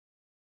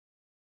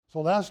So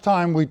last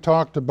time we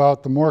talked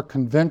about the more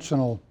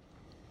conventional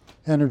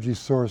energy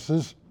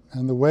sources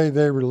and the way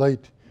they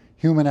relate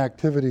human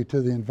activity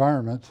to the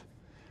environment.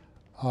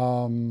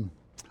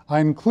 I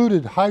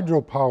included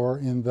hydropower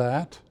in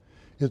that.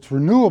 It's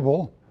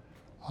renewable,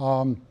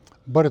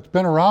 but it's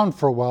been around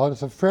for a while.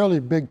 It's a fairly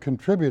big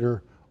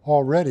contributor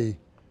already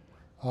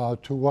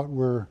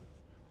to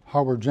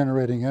how we're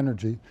generating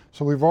energy.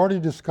 So we've already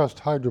discussed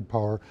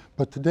hydropower,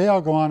 but today I'll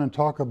go on and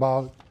talk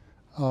about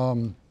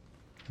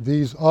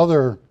these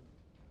other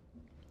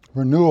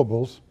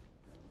renewables.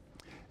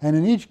 And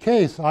in each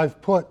case,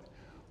 I've put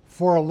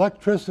for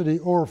electricity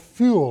or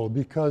fuel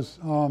because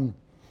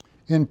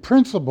in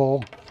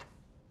principle,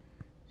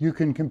 you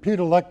can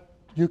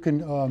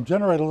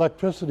generate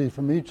electricity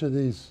from each of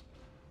these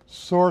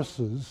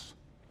sources.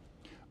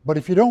 But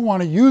if you don't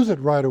want to use it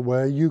right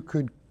away, you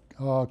could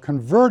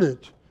convert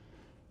it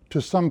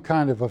to some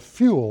kind of a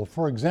fuel.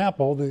 For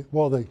example,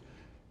 the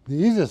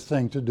easiest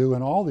thing to do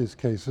in all these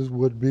cases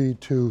would be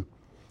to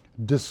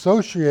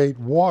dissociate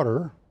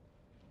water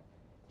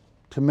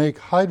to make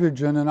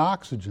hydrogen and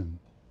oxygen.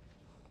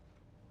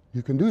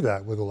 You can do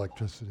that with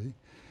electricity.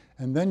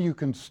 And then you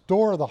can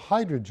store the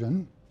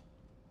hydrogen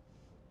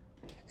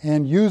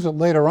and use it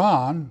later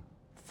on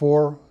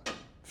for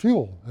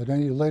fuel at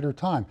any later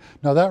time.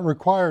 Now that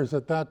requires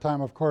at that time,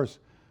 of course,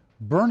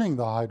 burning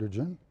the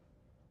hydrogen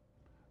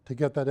to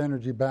get that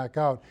energy back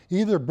out,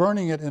 either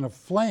burning it in a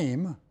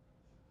flame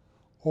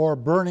or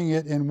burning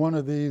it in one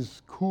of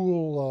these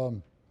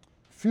cool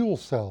fuel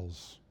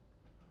cells,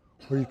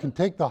 where you can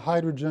take the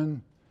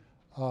hydrogen,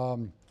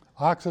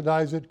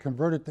 oxidize it,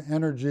 convert it to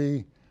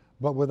energy,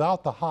 but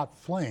without the hot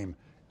flame.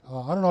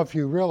 I don't know if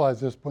you realize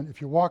this, but if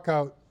you walk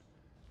out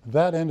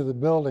that end of the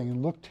building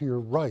and look to your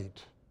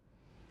right,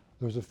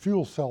 there's a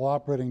fuel cell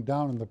operating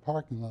down in the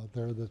parking lot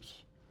there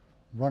that's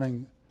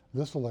running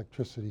this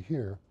electricity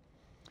here.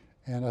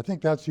 And I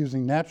think that's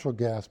using natural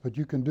gas, but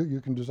you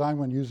can design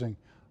one using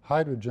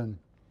hydrogen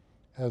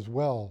as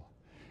well.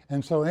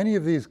 And so any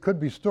of these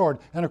could be stored.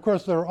 And of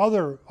course, there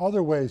are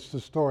other ways to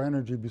store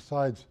energy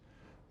besides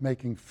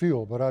making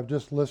fuel, but I've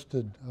just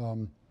mentioned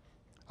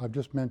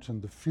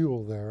the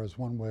fuel there as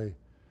one way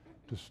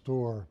to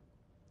store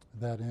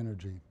that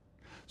energy.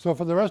 So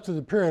for the rest of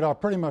the period, I'll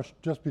pretty much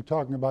just be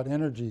talking about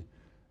energy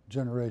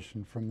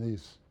generation from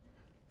these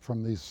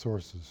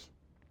sources.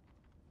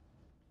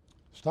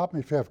 Stop me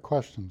if you have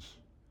questions.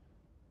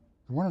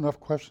 There weren't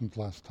enough questions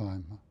last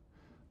time.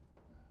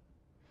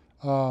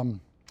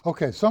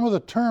 Okay, some of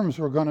the terms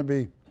we're going to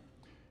be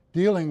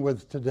dealing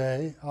with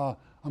today.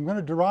 I'm going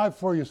to derive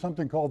for you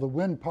something called the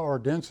wind power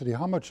density,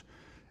 how much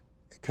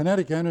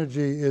kinetic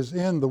energy is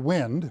in the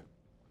wind,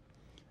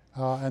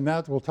 and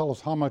that will tell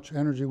us how much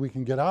energy we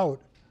can get out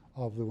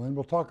of the wind.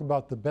 We'll talk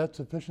about the Betz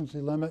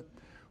efficiency limit,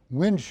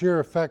 wind shear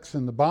effects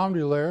in the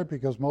boundary layer,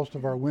 because most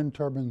of our wind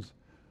turbines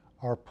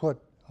are put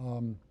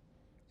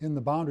in the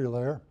boundary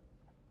layer,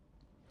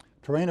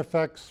 terrain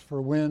effects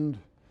for wind.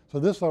 So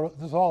this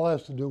all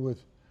has to do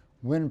with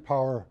wind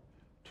power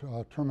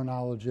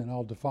terminology, and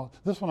I'll define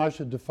this one. I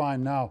should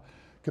define now.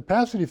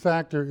 Capacity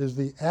factor is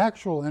the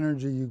actual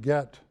energy you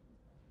get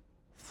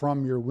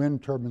from your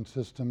wind turbine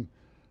system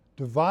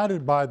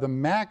divided by the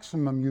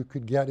maximum you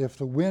could get if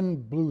the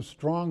wind blew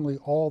strongly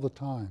all the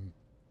time.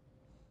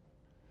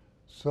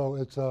 So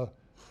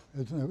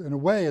in a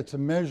way, it's a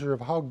measure of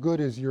how good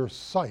is your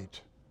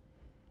site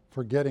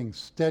for getting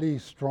steady,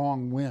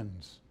 strong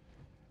winds.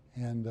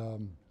 And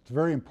it's a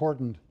very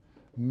important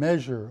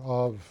measure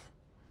of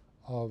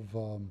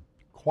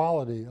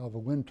quality of a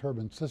wind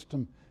turbine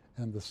system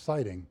and the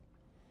siting.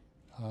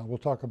 We'll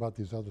talk about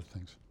these other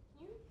things.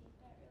 Can you repeat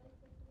that really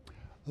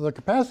quickly? The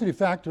capacity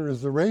factor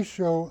is the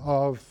ratio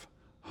of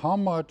how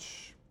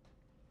much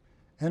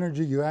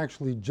energy you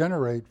actually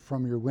generate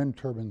from your wind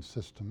turbine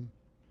system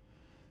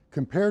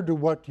compared to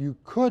what you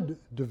could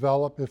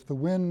develop if the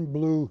wind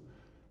blew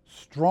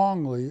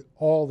strongly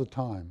all the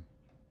time.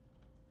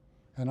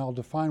 And I'll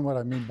define what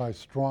I mean by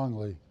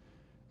strongly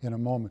in a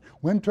moment.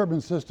 Wind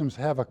turbine systems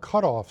have a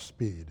cutoff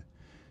speed.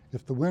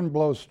 If the wind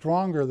blows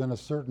stronger than a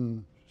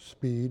certain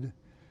speed,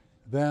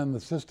 then the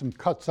system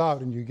cuts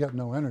out and you get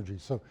no energy.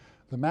 So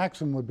the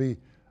maximum would be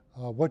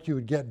what you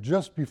would get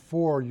just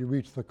before you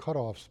reach the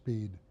cutoff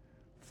speed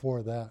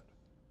for that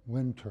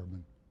wind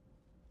turbine.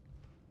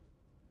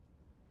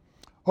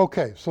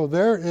 Okay, so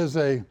there is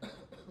a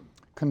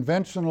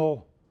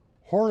conventional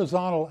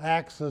horizontal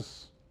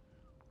axis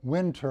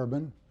wind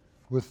turbine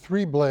with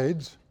 3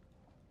 blades.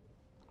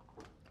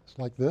 It's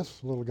like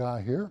this little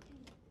guy here.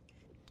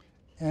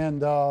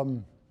 And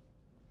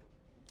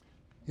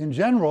in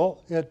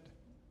general, it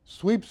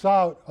sweeps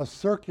out a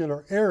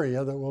circular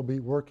area that we'll be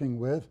working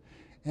with,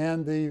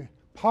 and the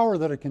power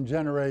that it can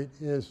generate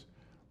is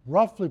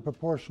roughly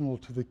proportional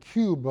to the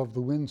cube of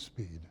the wind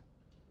speed,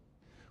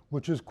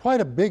 which is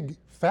quite a big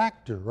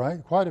factor,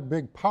 right? Quite a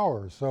big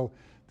power. So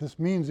this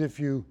means if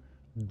you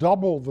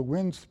double the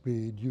wind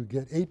speed, you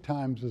get 8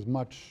 times as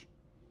much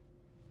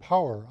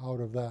power out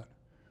of that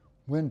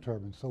wind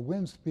turbine. So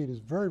wind speed is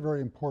very,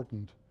 very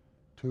important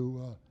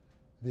to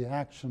the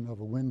action of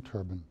a wind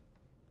turbine.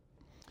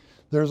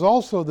 There's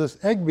also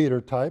this egg beater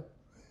type.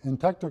 In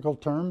technical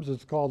terms,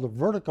 it's called a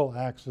vertical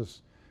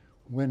axis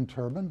wind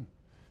turbine.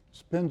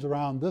 Spins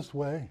around this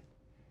way,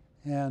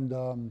 and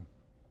a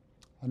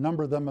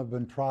number of them have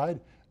been tried.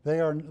 They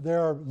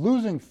are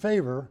losing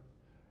favor,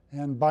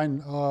 and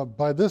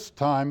by this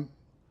time,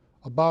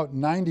 about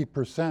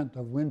 90%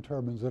 of wind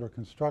turbines that are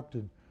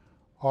constructed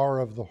are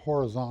of the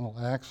horizontal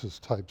axis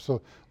type.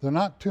 So there are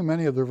not too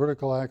many of the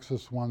vertical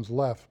axis ones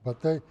left, but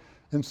they,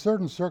 in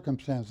certain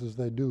circumstances,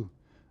 they do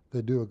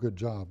a good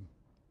job.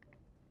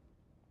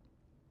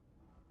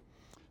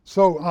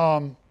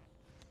 So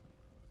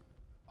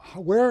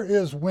where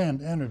is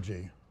wind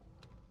energy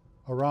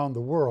around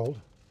the world?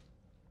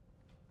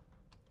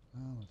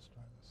 Let's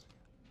try this.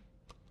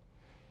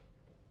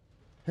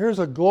 Here's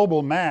a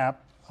global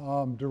map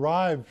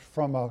derived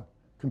from a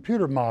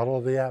computer model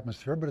of the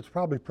atmosphere, but it's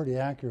probably pretty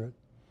accurate.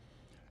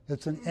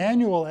 It's an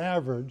annual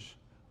average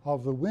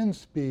of the wind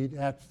speed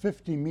at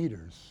 50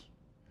 meters.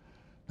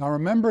 Now,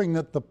 remembering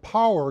that the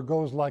power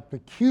goes like the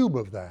cube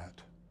of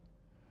that,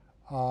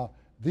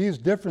 these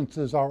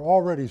differences are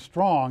already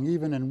strong,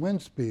 even in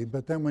wind speed,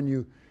 but then when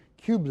you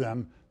cube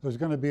them, there's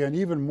going to be an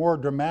even more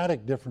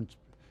dramatic difference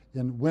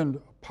in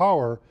wind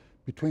power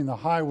between the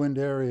high wind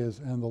areas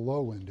and the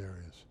low wind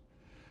areas.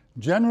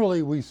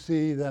 Generally, we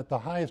see that the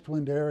highest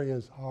wind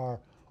areas are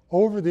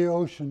over the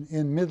ocean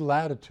in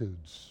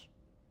mid-latitudes.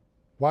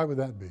 Why would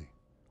that be?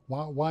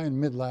 Why in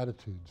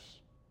mid-latitudes?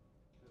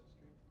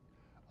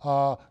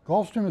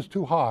 Gulf Stream is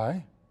too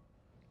high.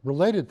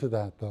 Related to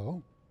that,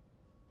 though,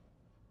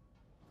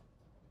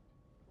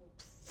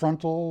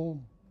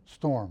 frontal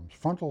storms,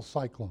 frontal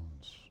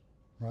cyclones,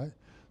 right?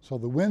 So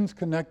the winds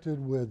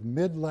connected with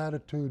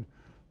mid-latitude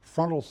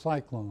frontal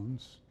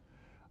cyclones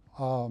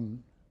are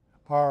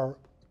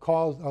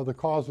the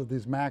cause of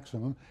these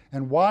maximum.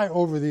 And why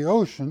over the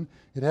ocean?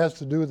 It has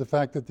to do with the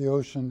fact that the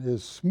ocean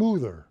is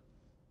smoother.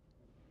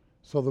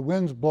 So the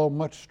winds blow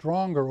much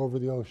stronger over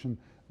the ocean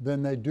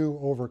than they do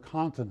over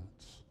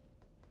continents.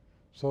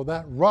 So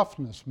that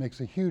roughness makes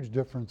a huge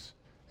difference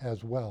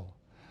as well.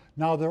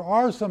 Now, there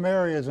are some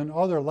areas in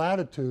other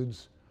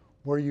latitudes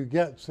where you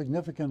get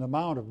significant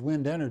amount of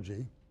wind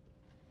energy.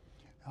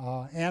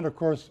 And of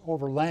course,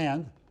 over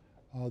land,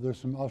 there's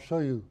some,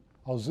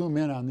 I'll zoom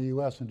in on the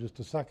US in just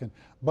a second.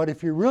 But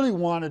if you really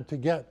wanted to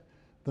get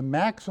the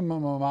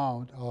maximum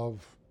amount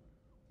of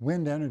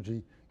wind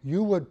energy,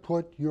 you would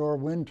put your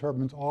wind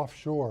turbines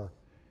offshore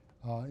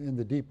in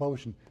the deep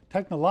ocean.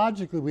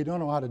 Technologically, we don't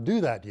know how to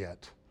do that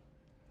yet.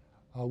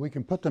 We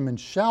can put them in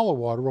shallow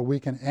water where we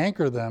can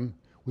anchor them.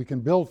 We can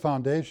build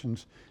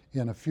foundations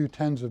in a few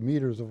tens of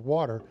meters of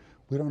water.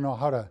 We don't know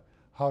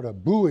how to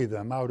buoy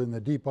them out in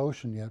the deep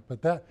ocean yet,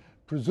 but that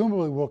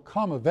presumably will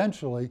come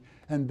eventually,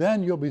 and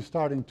then you'll be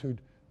starting to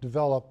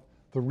develop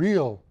the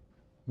real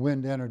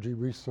wind energy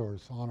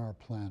resource on our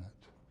planet.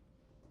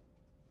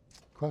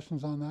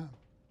 Questions on that?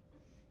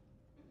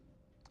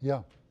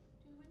 Yeah.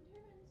 Do wind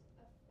turbines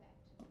affect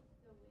the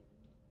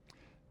wind?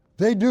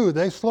 They do.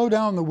 They slow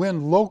down the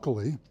wind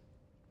locally.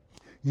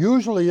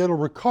 Usually it'll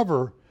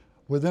recover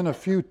within a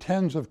few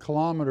tens of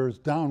kilometers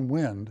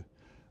downwind.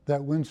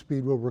 That wind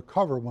speed will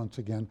recover once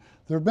again.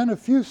 There have been a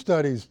few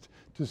studies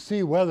to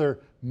see whether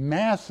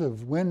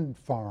massive wind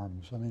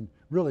farms, I mean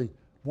really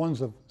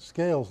ones of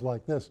scales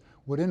like this,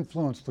 would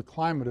influence the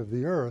climate of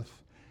the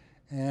Earth,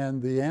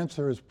 and the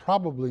answer is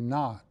probably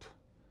not.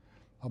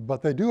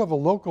 But they do have a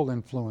local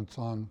influence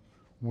on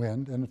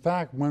wind. And in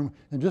fact, in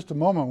just a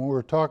moment when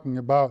we're talking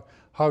about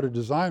how to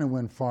design a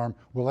wind farm,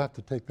 we'll have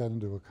to take that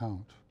into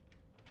account.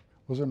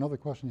 Was there another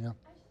question? Yeah. I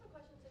just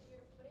have a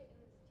question. So if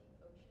you were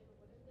to put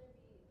it in this deep ocean, wouldn't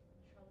there be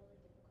trouble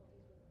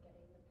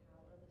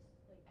or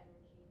difficulties with getting the power, this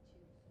energy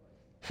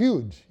to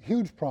the source?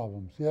 Huge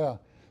problems, yeah.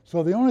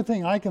 So the only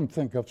thing I can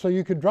think of, so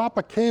you could drop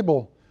a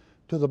cable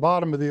to the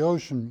bottom of the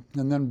ocean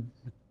and then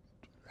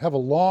have a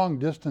long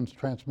distance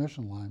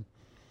transmission line.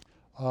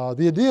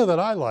 The idea that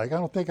I like, I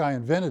don't think I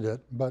invented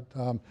it, but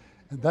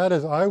that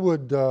is I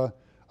would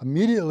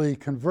immediately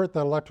convert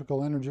that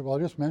electrical energy, well I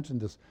just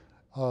mentioned this,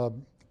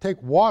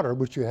 take water,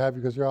 which you have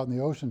because you're out in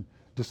the ocean,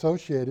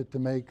 dissociate it to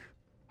make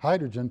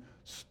hydrogen,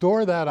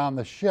 store that on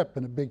the ship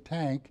in a big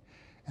tank,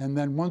 and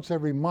then once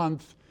every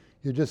month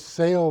you just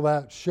sail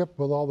that ship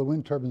with all the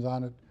wind turbines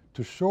on it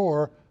to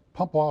shore,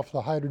 pump off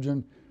the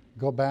hydrogen,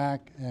 go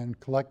back and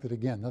collect it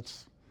again.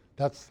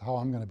 That's how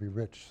I'm going to be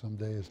rich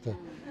someday,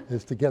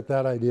 is to get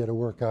that idea to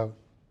work out.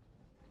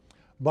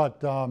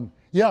 But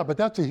yeah, but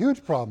that's a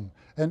huge problem.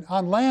 And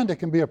on land it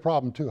can be a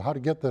problem too, how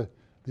to get the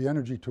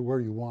energy to where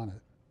you want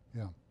it.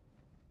 Yeah.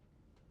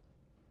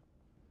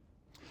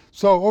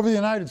 So over the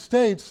United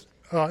States,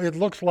 it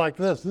looks like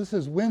this. This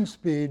is wind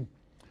speed.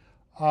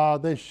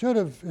 They should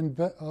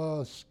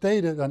have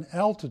stated an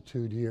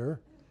altitude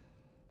here.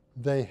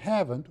 They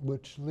haven't,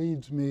 which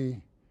leads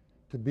me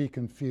to be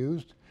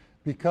confused,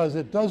 because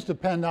it does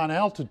depend on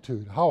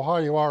altitude, how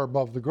high you are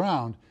above the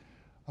ground.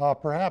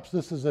 Perhaps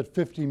this is at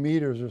 50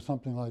 meters or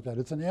something like that.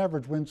 It's an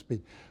average wind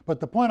speed. But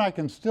the point I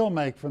can still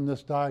make from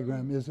this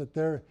diagram is that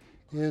there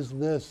is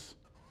this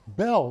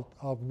belt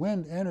of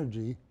wind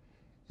energy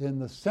in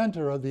the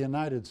center of the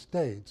United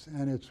States,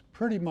 and it's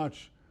pretty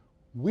much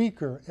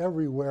weaker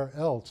everywhere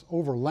else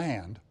over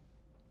land.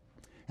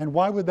 And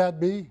why would that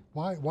be?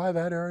 Why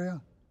that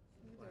area?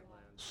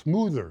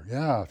 Smoother,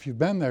 yeah. If you've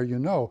been there, you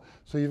know.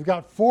 So you've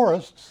got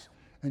forests,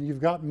 and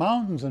you've got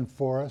mountains and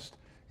forest,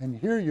 and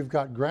here you've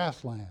got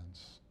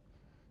grasslands.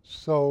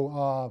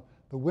 So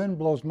the wind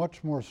blows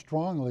much more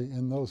strongly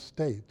in those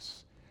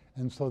states.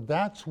 And so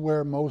that's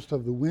where most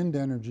of the wind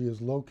energy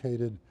is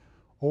located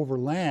over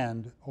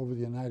land over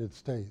the United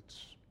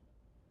States.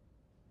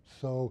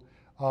 So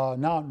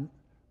now,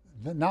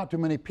 not too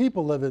many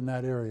people live in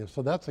that area.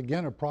 So that's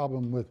again a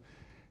problem with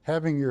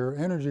having your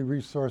energy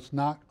resource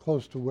not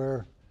close to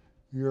where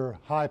your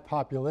high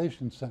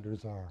population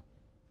centers are.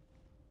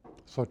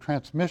 So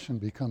transmission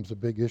becomes a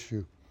big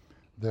issue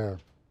there.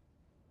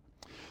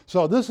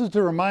 So this is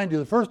to remind you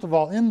that, first of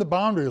all, in the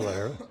boundary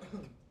layer,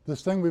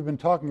 this thing we've been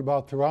talking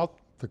about throughout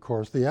the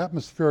course, the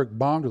atmospheric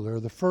boundary layer,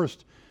 the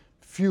first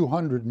few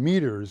hundred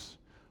meters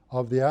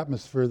of the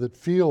atmosphere that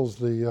feels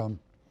the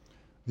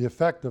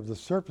effect of the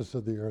surface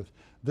of the Earth,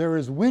 there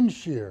is wind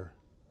shear.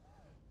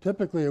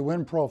 Typically, a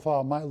wind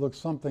profile might look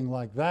something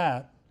like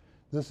that.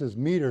 This is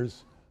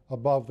meters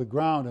above the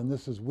ground, and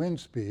this is wind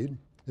speed.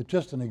 It's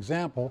just an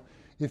example.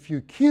 If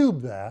you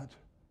cube that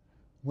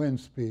wind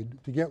speed,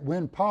 to get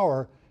wind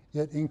power,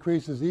 it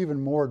increases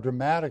even more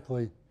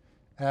dramatically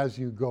as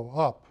you go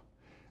up.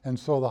 And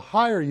so the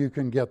higher you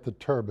can get the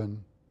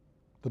turbine,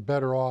 the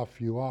better off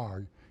you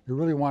are. You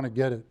really want to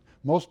get it.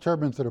 Most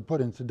turbines that are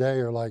put in today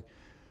are like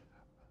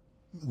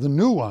the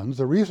new ones,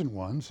 the recent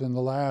ones, in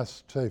the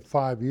last, say,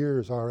 5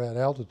 years are at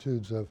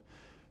altitudes of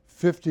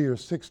 50 or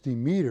 60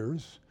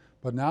 meters,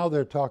 but now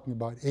they're talking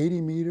about 80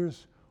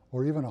 meters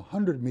or even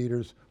 100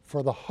 meters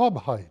for the hub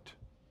height.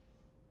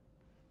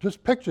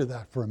 Just picture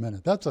that for a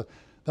minute. That's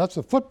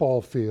a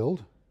football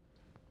field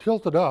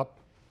tilted up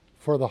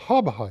for the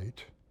hub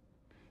height,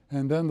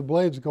 and then the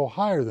blades go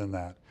higher than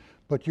that.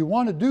 But you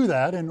want to do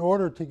that in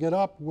order to get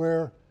up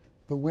where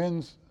the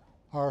winds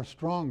are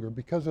stronger.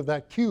 Because of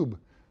that cube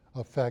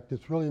effect,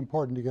 it's really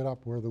important to get up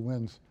where the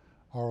winds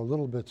are a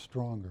little bit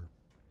stronger.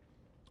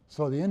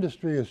 So the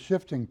industry is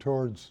shifting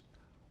towards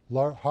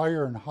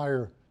higher and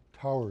higher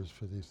towers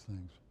for these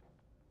things.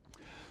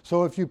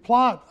 So if you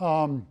plot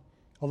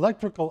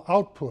electrical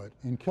output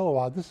in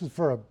kilowatt, this is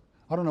for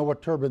I don't know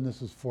what turbine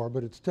this is for,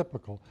 but it's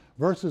typical,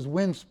 versus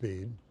wind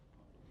speed,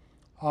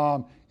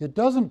 it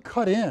doesn't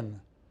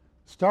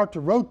start to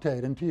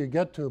rotate until you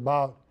get to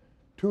about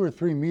 2 or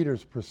 3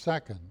 meters per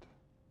second.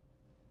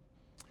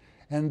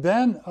 And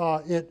then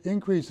it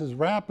increases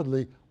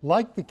rapidly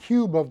like the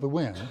cube of the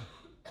wind,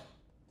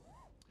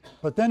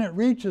 but then it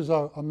reaches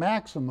a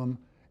maximum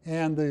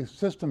and the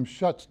system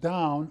shuts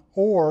down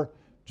or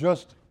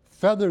just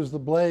feathers the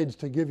blades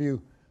to give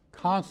you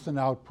constant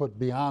output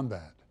beyond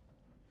that.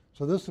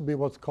 So this would be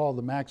what's called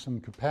the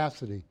maximum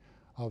capacity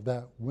of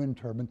that wind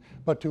turbine.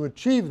 But to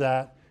achieve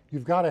that,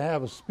 you've got to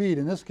have a speed,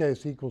 in this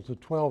case, equal to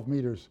 12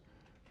 meters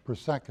per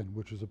second,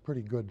 which is a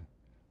pretty good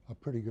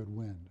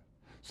wind.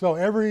 So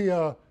every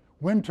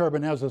wind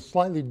turbine has a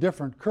slightly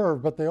different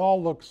curve, but they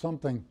all look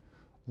something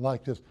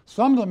like this.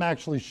 Some of them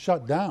actually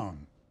shut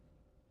down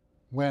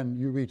when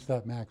you reach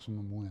that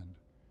maximum wind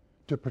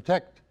to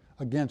protect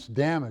against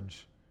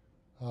damage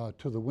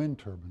to the wind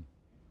turbine.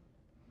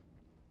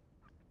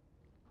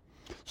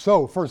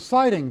 So for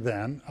siting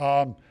then,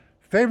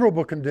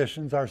 favorable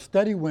conditions are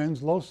steady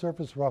winds, low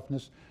surface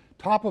roughness.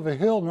 Top of a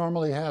hill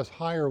normally has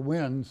higher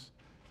winds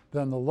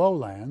than the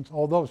lowlands,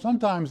 although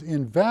sometimes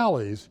in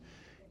valleys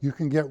you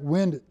can get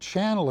wind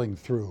channeling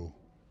through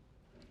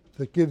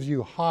that gives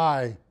you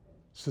high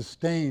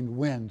sustained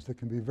winds that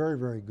can be very,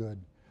 very good.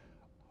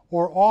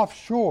 Or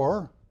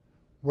offshore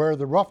where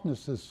the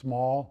roughness is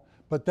small,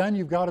 but then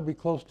you've got to be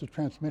close to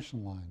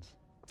transmission lines.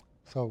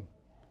 So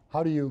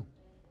how do you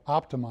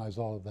optimize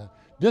all of that?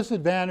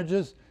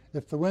 Disadvantages,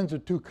 if the winds are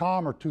too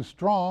calm or too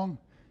strong,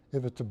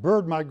 if it's a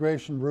bird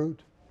migration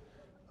route,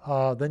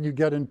 then you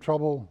get in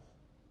trouble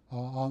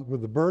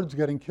with the birds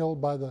getting killed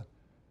by the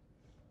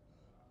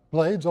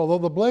blades. Although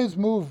the blades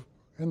move,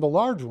 in the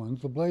large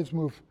ones, the blades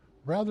move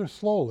rather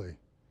slowly,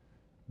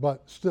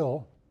 but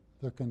still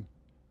there can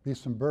be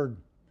some bird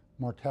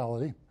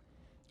mortality.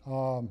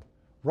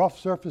 Rough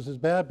surface is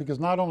bad because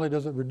not only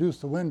does it reduce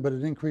the wind, but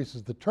it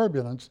increases the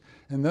turbulence,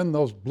 and then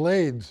those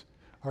blades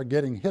are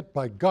getting hit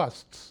by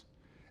gusts,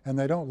 and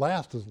they don't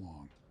last as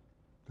long.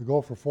 They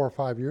go for 4 or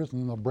 5 years, and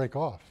then they'll break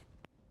off.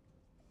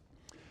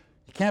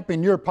 You can't be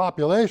near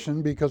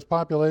population because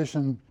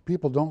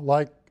people don't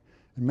like,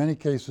 in many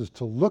cases,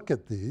 to look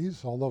at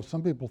these, although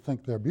some people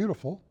think they're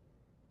beautiful,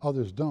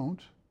 others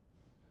don't.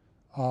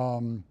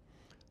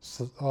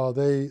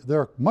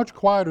 They're much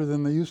quieter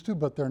than they used to,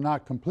 but they're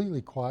not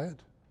completely quiet.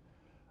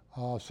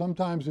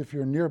 Sometimes if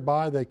you're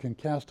nearby, they can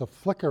cast a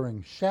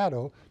flickering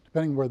shadow,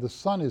 depending where the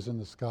sun is in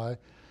the sky.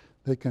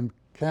 They can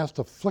cast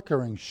a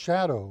flickering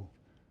shadow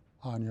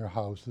on your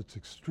house that's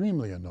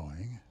extremely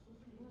annoying.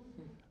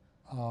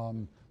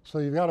 So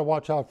you've got to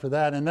watch out for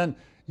that. And then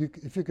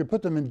if you could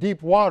put them in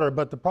deep water,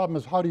 but the problem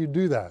is, how do you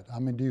do that? I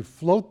mean, do you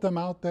float them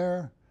out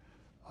there?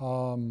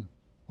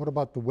 What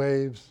about the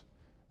waves,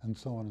 and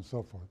so on and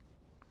so forth.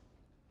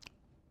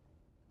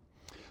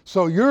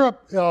 So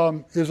Europe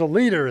is a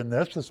leader in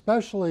this,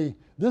 especially,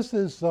 this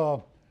is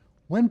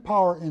wind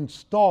power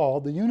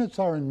installed. The units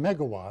are in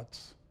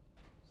megawatts.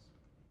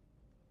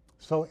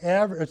 So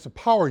it's a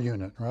power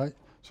unit, right?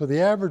 So the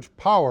average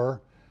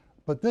power,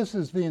 but this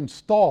is the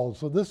installed.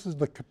 So this is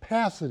the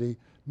capacity,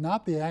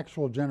 not the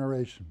actual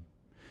generation.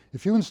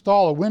 If you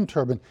install a wind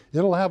turbine,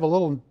 it'll have a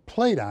little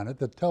plate on it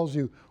that tells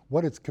you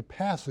what its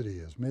capacity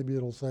is. Maybe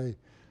it'll say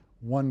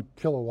 1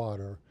 kilowatt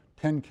or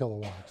 10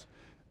 kilowatts.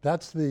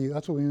 That's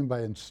what we mean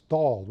by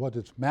installed, what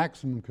its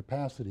maximum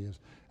capacity is,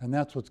 and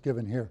that's what's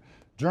given here.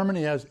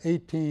 Germany has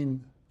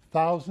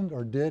 18,000,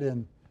 or did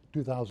in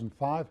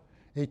 2005,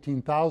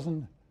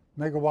 18,000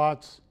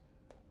 megawatts.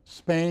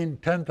 Spain,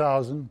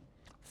 10,000.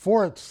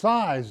 For its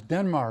size,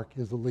 Denmark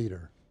is the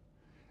leader.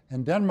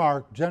 And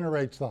Denmark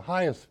generates the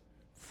highest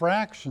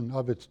fraction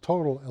of its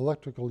total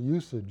electrical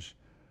usage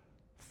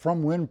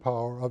from wind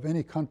power of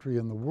any country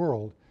in the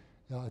world.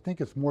 I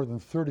think it's more than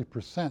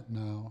 30%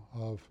 now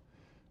of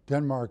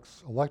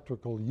Denmark's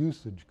electrical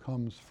usage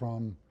comes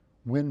from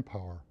wind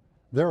power.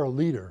 They're a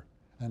leader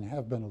and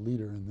have been a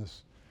leader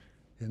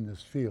in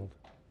this field.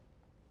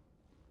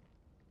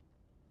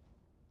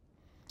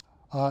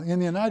 In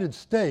the United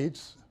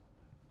States,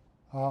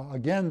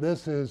 again,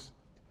 this is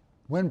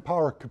wind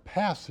power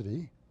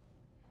capacity.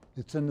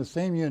 It's in the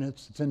same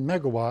units, it's in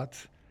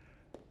megawatts.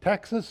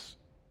 Texas,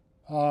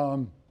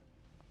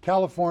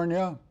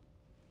 California,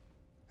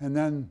 and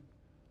then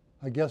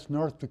I guess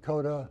North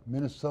Dakota,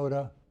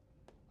 Minnesota,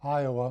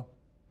 Iowa,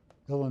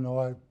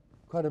 Illinois,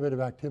 quite a bit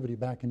of activity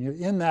back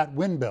in that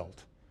wind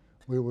belt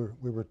we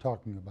were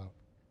talking about.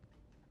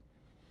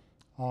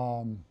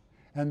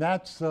 And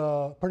that's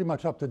pretty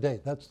much up to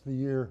date. That's the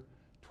year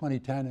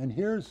 2010. And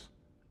here's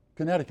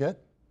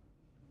Connecticut,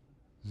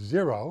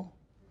 0.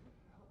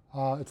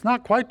 It's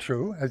not quite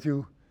true. As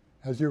you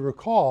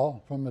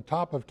recall from the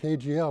top of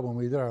KGL when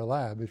we did our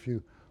lab, if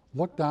you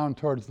look down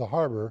towards the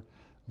harbor,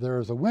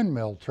 there's a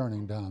windmill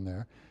turning down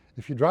there.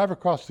 If you drive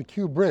across the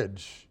Q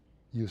Bridge,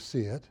 you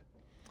see it.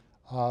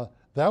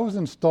 That was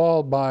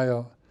installed by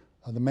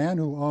the man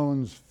who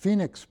owns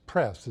Phoenix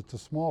Press. It's a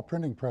small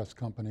printing press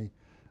company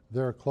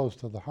there close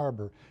to the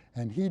harbor.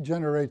 And he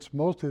generates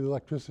most of the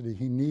electricity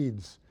he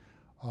needs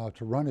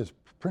to run his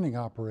printing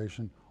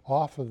operation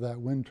off of that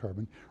wind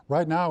turbine.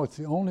 Right now, it's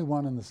the only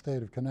one in the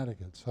state of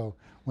Connecticut. So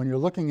when you're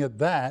looking at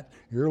that,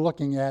 you're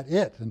looking at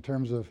it in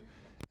terms of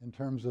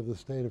the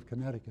state of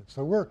Connecticut.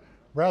 So we're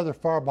rather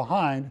far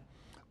behind,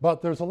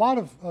 but there's a lot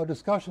of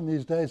discussion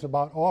these days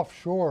about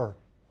offshore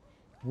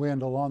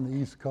wind along the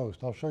East Coast.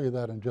 I'll show you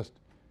that in just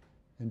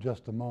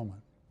a moment.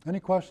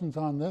 Any questions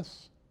on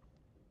this?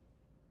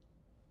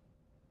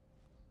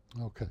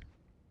 Okay.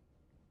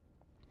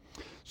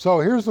 So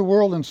here's the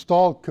world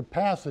installed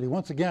capacity.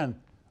 Once again,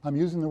 I'm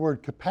using the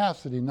word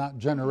capacity, not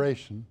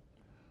generation.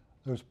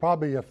 There's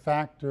probably a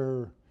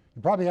factor,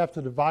 you probably have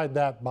to divide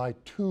that by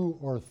 2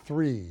 or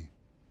 3.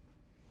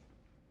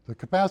 The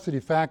capacity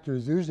factor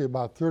is usually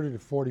about 30 to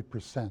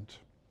 40%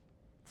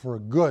 for a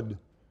good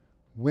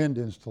wind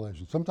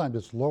installation. Sometimes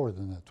it's lower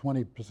than that,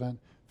 20%,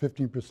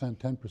 15%,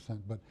 10%.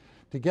 But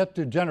to get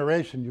to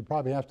generation, you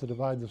probably have to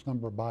divide this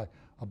number by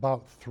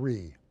about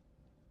 3.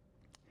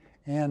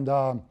 And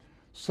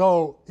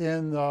so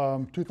in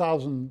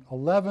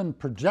 2011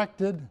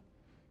 projected,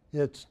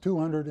 it's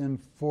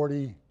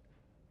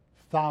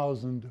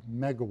 240,000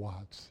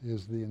 megawatts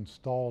is the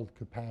installed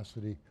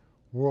capacity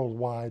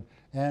worldwide,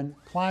 and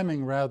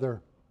climbing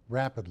rather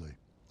rapidly.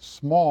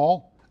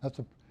 Small,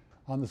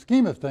 on the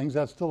scheme of things,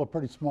 that's still a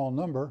pretty small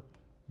number,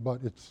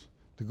 but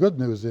the good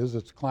news is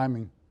it's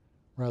climbing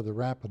rather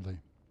rapidly.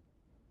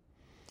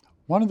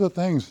 One of the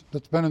things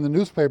that's been in the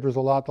newspapers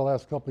a lot the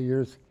last couple of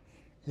years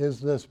is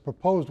this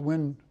proposed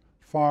wind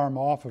farm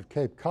off of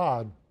Cape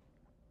Cod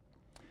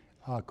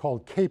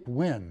called Cape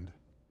Wind.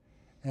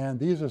 And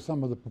these are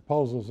some of the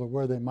proposals of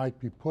where they might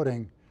be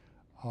putting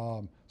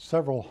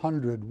several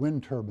hundred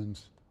wind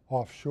turbines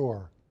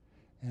offshore.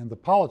 And the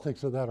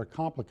politics of that are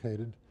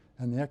complicated,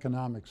 and the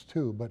economics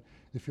too. But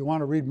if you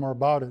want to read more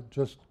about it,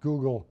 just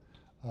Google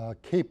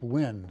Cape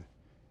Wind,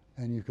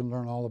 and you can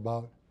learn all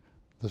about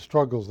the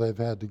struggles they've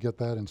had to get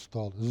that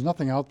installed. There's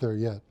nothing out there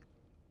yet.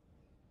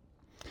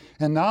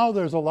 And now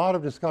there's a lot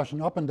of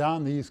discussion up and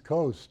down the East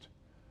Coast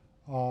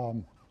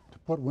to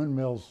put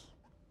windmills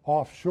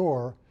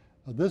offshore.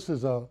 This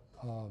is an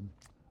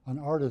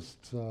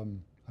artist's,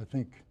 I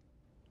think,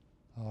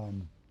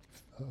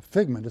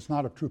 figment. It's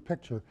not a true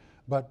picture,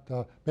 but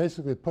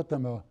basically put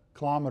them a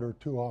kilometer or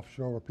 2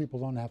 offshore where people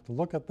don't have to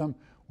look at them,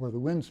 where the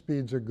wind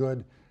speeds are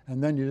good,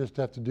 and then you just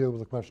have to deal with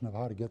the question of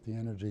how to get the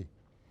energy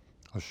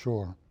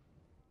ashore.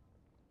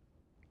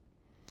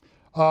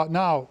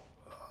 Now,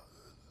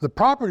 the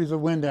properties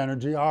of wind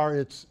energy are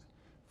it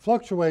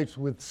fluctuates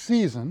with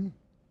season,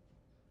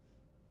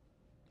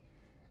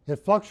 it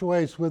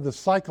fluctuates with the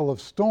cycle of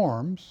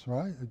storms,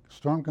 right? A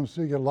storm comes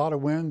through, you get a lot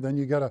of wind, then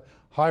you get a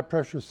high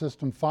pressure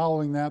system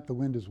following that, the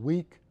wind is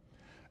weak.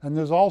 And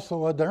there's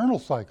also a diurnal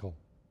cycle.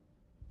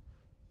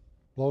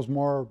 blows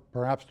more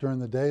perhaps during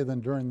the day than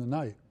during the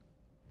night.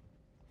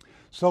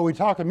 So we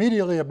talk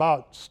immediately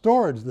about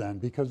storage then,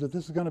 because if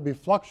this is going to be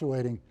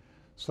fluctuating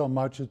so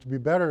much, it'd be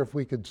better if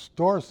we could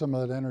store some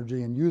of that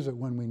energy and use it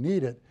when we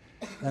need it.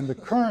 And the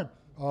current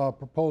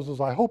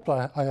proposals, I hope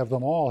I have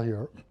them all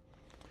here.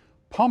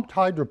 Pumped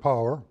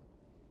hydropower,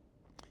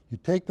 you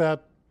take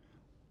that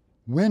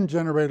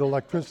wind-generated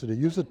electricity,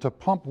 use it to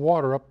pump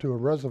water up to a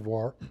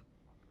reservoir,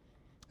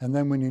 and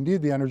then when you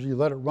need the energy, you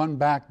let it run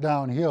back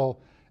downhill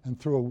and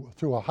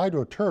through a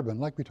hydro turbine,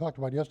 like we talked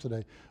about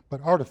yesterday,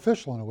 but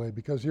artificial in a way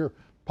because you're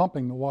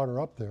pumping the water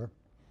up there.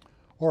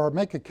 Or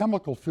make a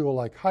chemical fuel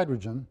like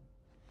hydrogen.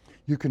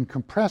 You can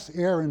compress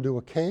air into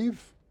a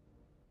cave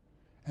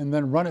and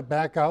then run it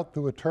back out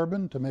through a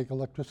turbine to make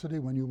electricity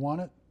when you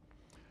want it.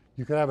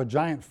 You could have a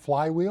giant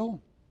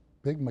flywheel,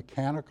 big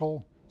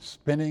mechanical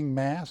spinning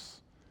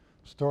mass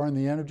storing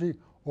the energy,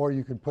 or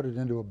you could put it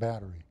into a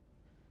battery.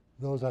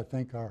 Those, I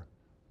think, are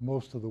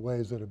most of the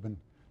ways that have been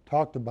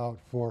talked about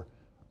for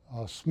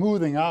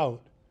smoothing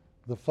out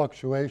the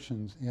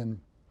fluctuations in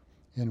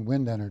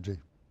wind energy.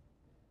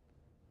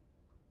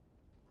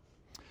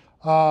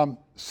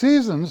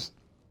 Seasons,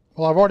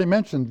 well, I've already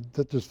mentioned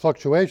that there's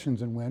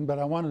fluctuations in wind, but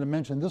I wanted to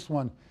mention this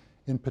one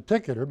in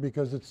particular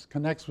because it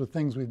connects with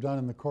things we've done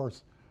in the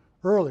course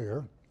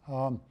earlier.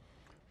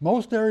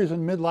 Most areas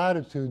in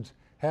mid-latitudes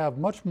have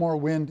much more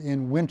wind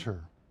in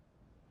winter.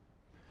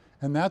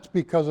 And that's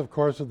because, of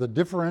course, of the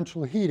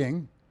differential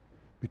heating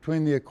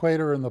between the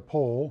equator and the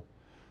pole,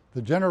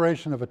 the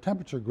generation of a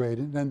temperature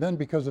gradient, and then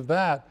because of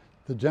that,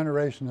 the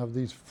generation of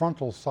these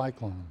frontal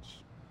cyclones.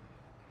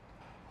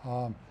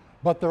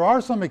 But there are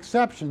some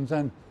exceptions,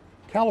 and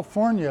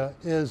California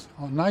is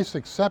a nice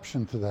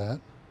exception to that.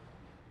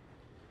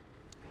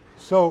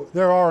 So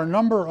there are a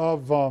number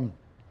of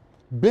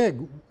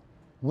big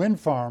wind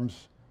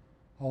farms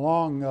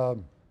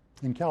along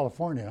in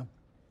California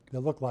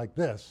that look like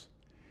this.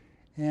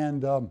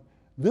 And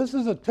this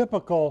is a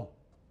typical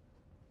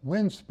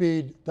wind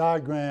speed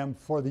diagram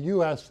for the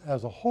US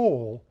as a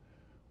whole,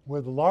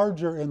 with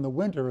larger in the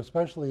winter,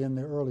 especially in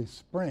the early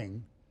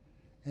spring,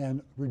 and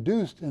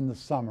reduced in the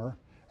summer,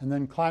 and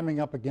then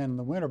climbing up again in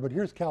the winter. But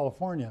here's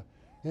California.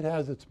 It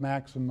has its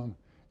maximum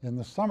in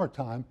the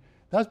summertime.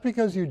 That's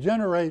because you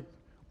generate,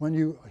 when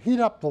you heat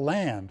up the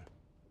land,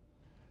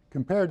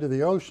 compared to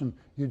the ocean,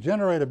 you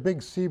generate a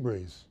big sea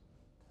breeze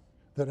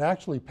that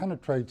actually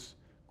penetrates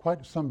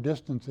quite some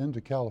distance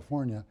into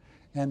California.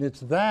 And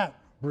it's that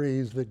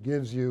breeze that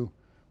gives you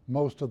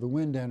most of the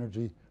wind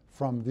energy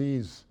from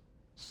these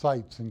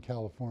sites in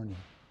California.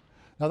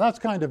 Now that's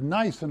kind of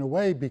nice in a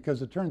way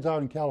because it turns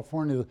out in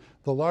California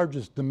the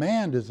largest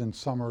demand is in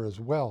summer as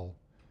well.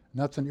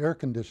 And that's an air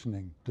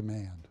conditioning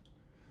demand.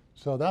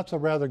 So that's a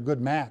rather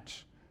good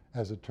match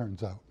as it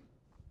turns out.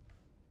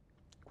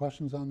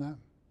 Questions on that?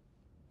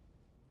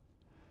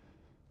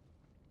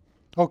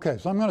 Okay,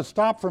 so I'm going to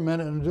stop for a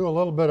minute and do a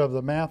little bit of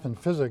the math and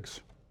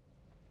physics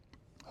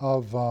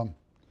of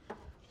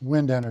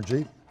wind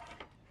energy.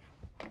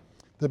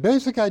 The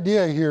basic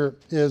idea here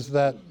is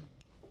that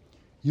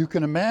you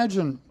can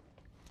imagine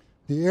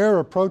the air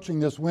approaching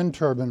this wind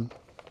turbine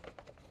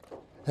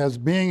as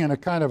being in a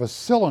kind of a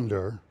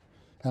cylinder,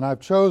 and I've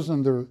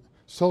chosen the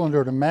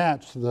cylinder to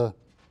match the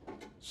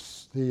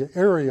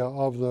area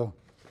of the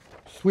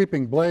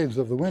sweeping blades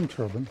of the wind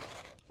turbine.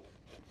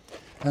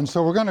 And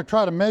so we're going to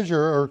try to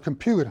measure or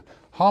compute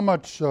how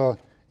much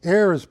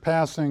air is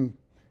passing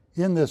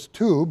in this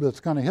tube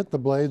that's going to hit the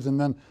blades, and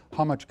then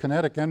how much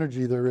kinetic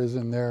energy there is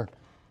in there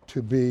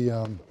to be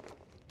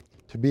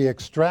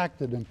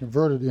extracted and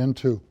converted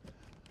into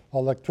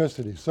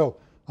electricity. So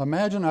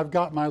imagine I've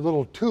got my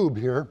little tube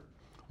here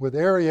with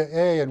area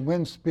A and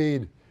wind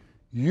speed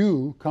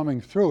U coming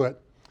through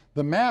it.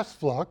 The mass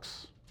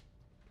flux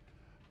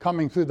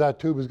coming through that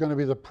tube is going to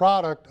be the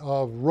product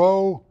of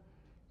rho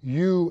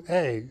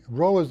UA.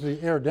 Rho is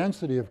the air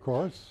density, of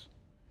course.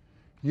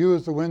 U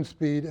is the wind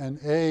speed, and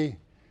A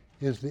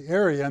is the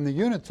area. And the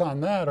units on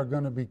that are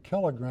going to be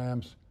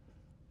kilograms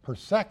per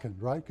second,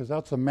 right? Because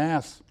that's a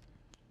mass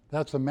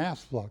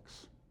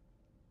flux.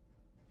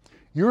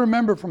 You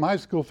remember from high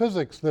school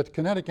physics that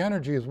kinetic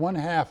energy is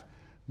 1/2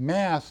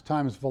 mass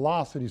times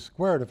velocity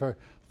squared. If I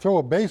throw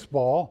a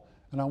baseball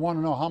and I want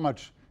to know how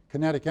much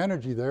kinetic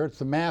energy there, it's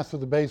the mass of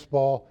the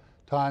baseball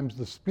times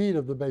the speed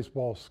of the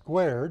baseball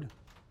squared.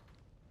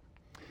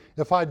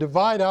 If I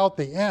divide out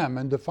the m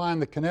and define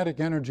the kinetic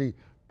energy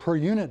per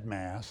unit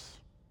mass,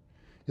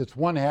 it's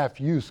 1/2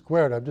 u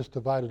squared. I've just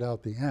divided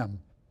out the m.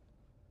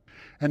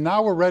 And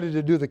now we're ready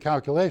to do the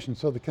calculation.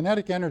 So the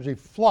kinetic energy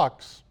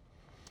flux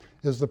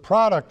is the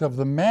product of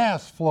the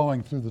mass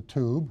flowing through the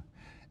tube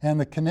and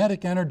the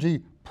kinetic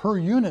energy per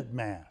unit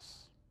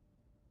mass.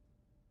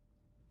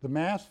 The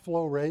mass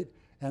flow rate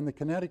and the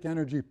kinetic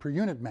energy per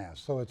unit mass.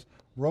 So it's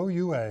rho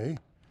UA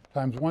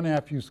times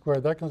 1/2 u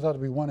squared. That comes out to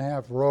be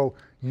 1/2 rho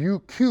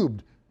u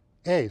cubed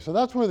A. So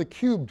that's where the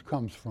cubed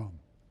comes from.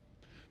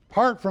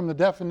 Part from the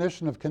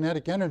definition of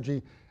kinetic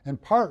energy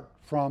and part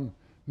from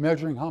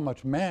measuring how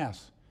much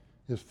mass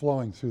is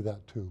flowing through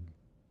that tube.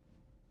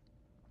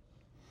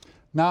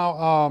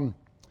 Now,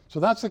 So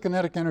that's the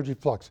kinetic energy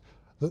flux.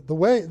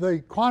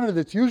 The quantity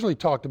that's usually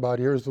talked about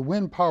here is the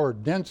wind power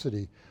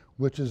density,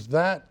 which is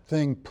that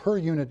thing per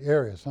unit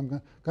area. So I'm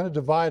going to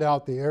divide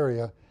out the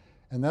area,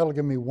 and that'll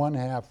give me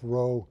 1/2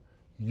 rho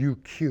u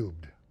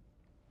cubed.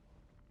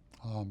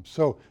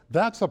 So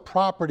that's a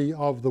property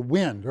of the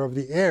wind, or of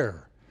the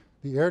air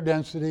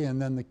density,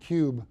 and then the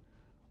cube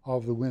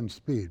of the wind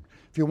speed.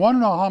 If you want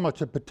to know how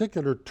much a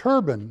particular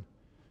turbine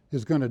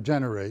is going to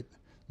generate,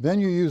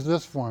 then you use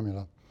this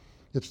formula.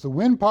 It's the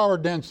wind power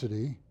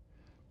density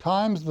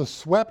times the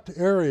swept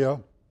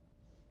area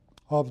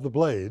of the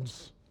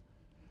blades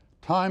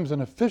times an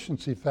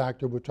efficiency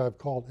factor, which I've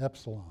called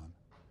epsilon.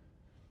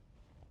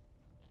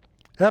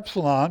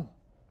 Epsilon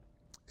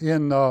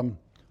in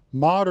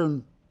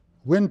modern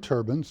wind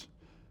turbines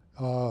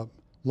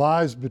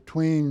lies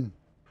between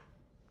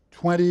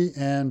 20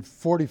 and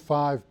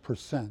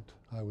 45%,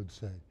 I would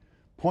say,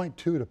 0.2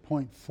 to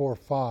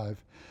 0.45.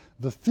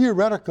 The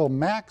theoretical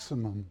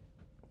maximum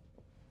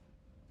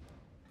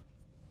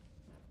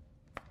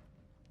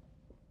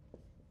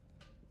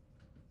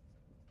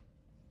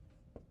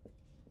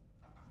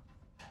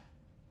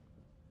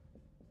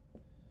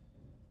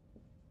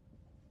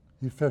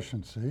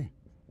efficiency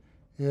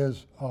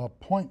is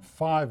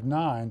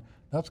 0.59.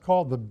 That's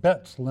called the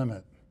Betz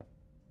limit.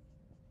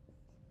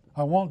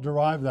 I won't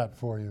derive that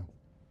for you.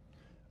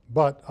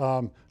 But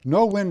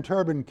no wind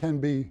turbine can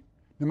be,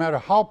 no matter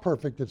how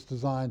perfect it's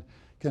designed,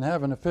 can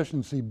have an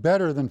efficiency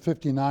better than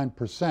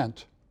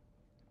 59%.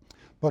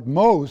 But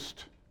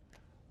most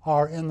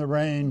are in the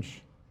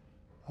range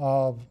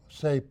of,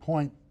 say,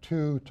 0.2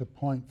 to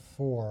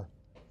 0.4,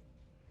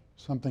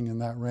 something in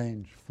that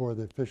range for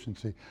the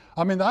efficiency.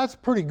 I mean, that's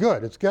pretty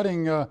good. It's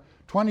getting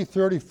 20,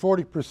 30,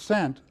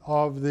 40%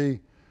 of the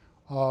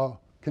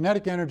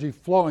kinetic energy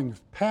flowing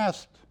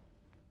past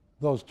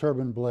those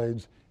turbine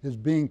blades is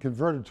being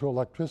converted to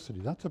electricity.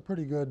 That's a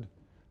pretty good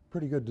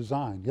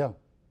design, yeah. Is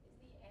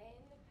the A in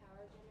the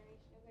power generation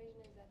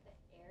equation, is that the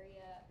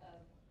area of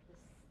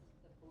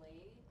the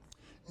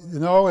blades?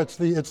 No, it's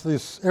the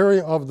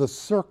area of the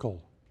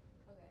circle.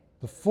 Okay.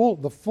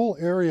 The full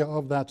area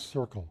of that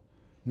circle.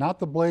 Not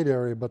the blade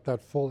area, but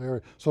that full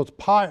area. So it's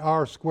pi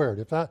r squared.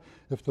 If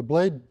the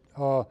blade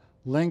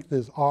length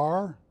is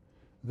r,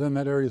 then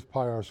that area is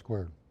pi r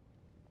squared.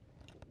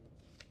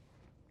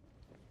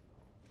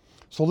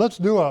 So let's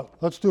do a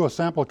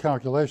sample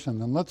calculation.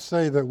 Then let's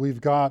say that we've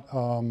got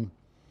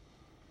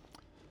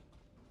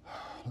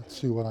let's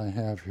see what I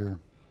have here.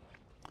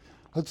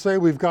 Let's say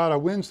we've got a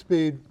wind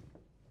speed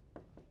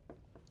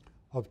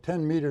of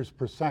 10 meters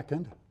per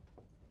second.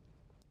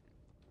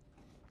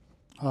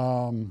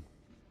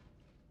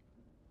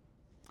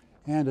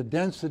 And a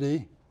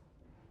density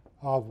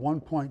of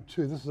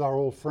 1.2. This is our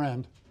old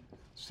friend,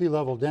 sea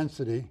level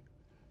density,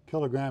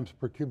 kilograms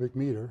per cubic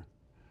meter.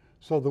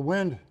 So the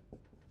wind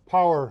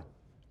power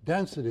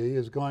density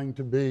is going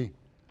to be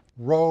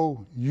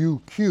rho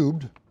u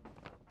cubed.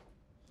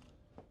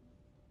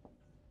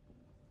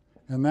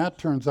 And that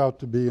turns out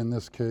to be, in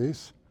this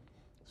case,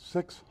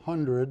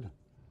 600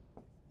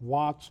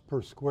 watts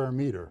per square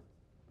meter.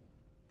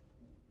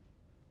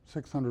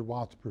 600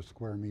 watts per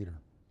square meter.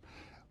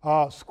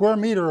 Square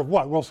meter of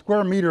what? Well,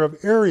 square meter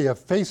of area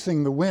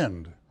facing the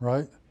wind,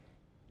 right?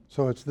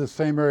 So it's this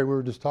same area we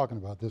were just talking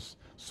about, this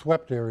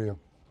swept area.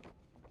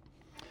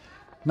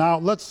 Now,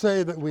 let's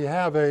say that we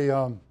have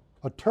a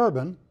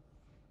turbine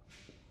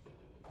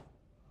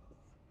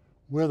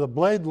with a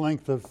blade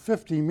length of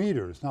 50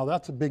 meters. Now,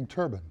 that's a big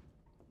turbine.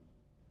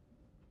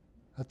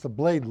 That's a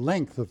blade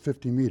length of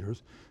 50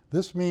 meters.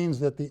 This means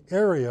that the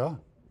area,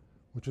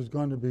 which is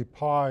going to be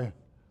pi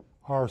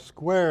r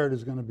squared,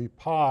 is going to be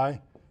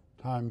pi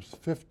times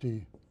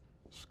 50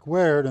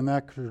 squared, and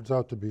that turns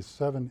out to be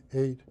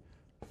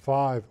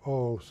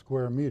 7850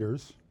 square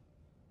meters.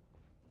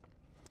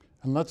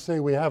 And let's say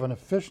we have an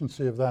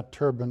efficiency of that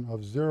turbine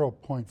of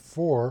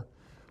 0.4.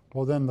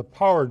 Well, then the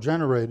power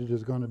generated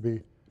is going to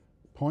be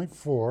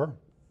 0.4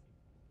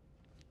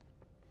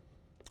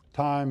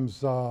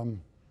 times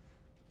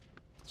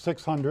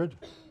 600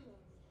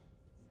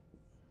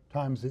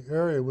 times the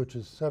area, which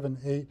is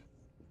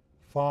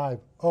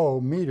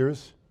 7850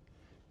 meters.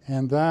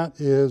 And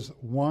that is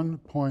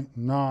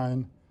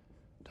 1.9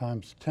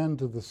 times 10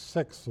 to the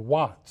 6th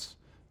watts.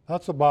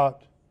 That's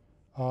about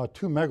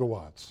 2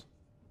 megawatts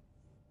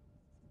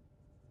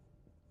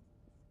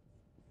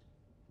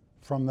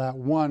from that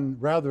one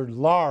rather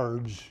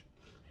large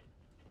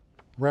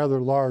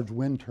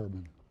wind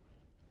turbine.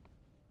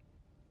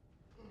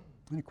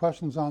 Any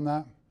questions on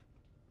that?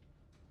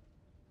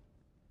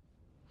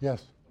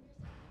 Yes?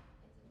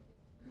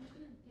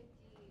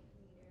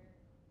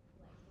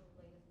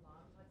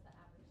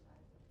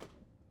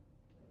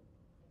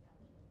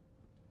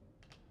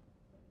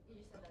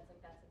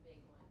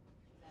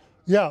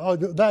 Yeah,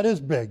 that is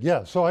big,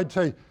 yeah. So I'd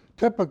say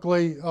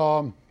typically,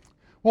 well,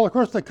 of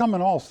course they come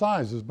in all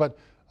sizes, but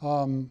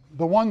the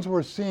ones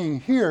we're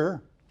seeing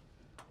here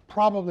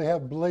probably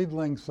have blade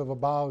lengths of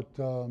about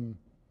 20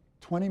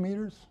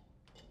 meters,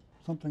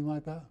 something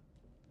like that.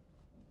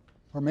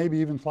 Or maybe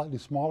even slightly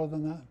smaller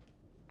than that.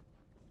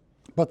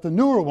 But the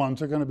newer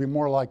ones are going to be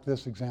more like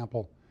this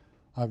example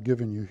I've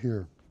given you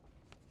here.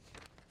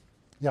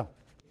 Yeah?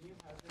 When you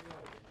have a wind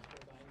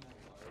turbine that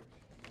large,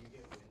 do you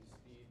get wind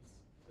speeds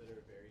that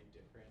are very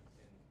different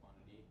in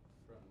quantity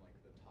from like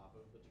the top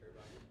of the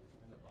turbine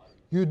and the bottom?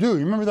 You do.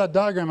 You remember that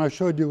diagram I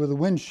showed you with the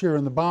wind shear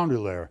in the boundary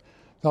layer?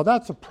 Now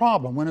that's a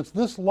problem. When it's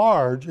this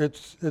large,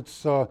 it's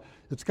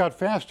got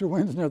faster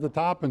winds near the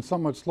top and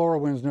somewhat slower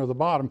winds near the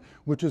bottom,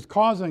 which is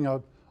causing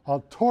a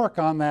torque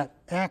on that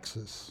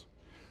axis,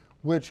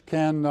 which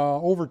can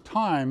over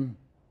time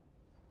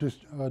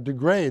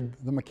degrade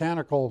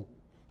the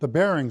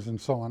bearings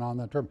and so on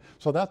that turbine.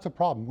 So that's a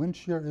problem. Wind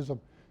shear is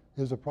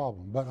a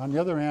problem. But on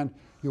the other hand,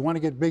 you want to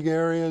get big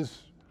areas.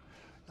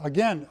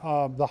 Again,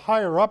 the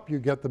higher up you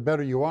get, the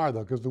better you are,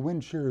 though, because the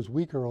wind shear is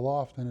weaker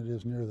aloft than it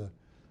is near the.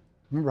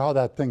 Remember how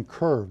that thing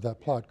curved, that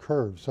plot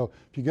curved. So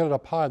if you get it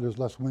up high, there's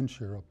less wind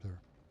shear up there.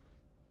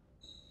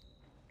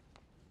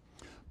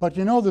 But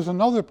you know, there's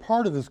another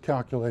part of this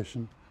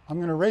calculation. I'm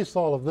going to erase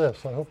all of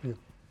this. I hope you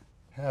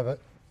have it.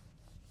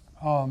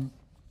 And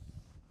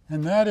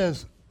that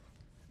is,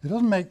 it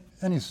doesn't make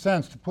any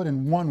sense to put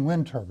in one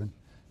wind turbine.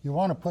 You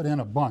want to put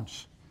in a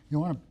bunch. You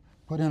want to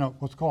put in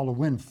what's called a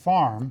wind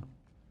farm.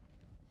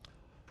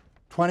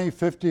 20,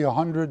 50,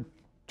 100,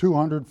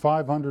 200,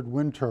 500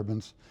 wind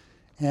turbines.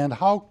 And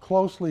how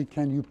closely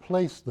can you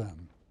place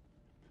them?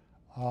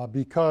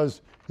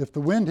 Because if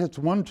the wind hits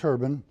one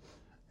turbine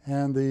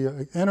and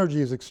the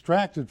energy is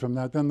extracted from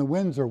that, then the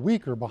winds are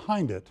weaker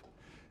behind it.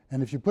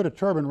 And if you put a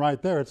turbine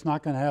right there, it's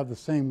not going to have the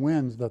same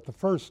winds that the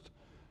first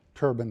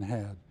turbine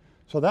had.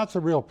 So that's a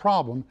real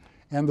problem.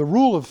 And the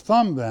rule of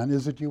thumb then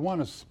is that you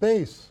want to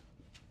space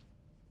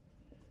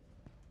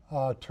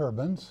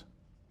turbines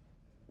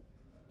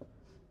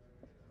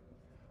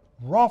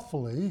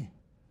roughly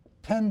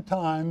 10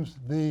 times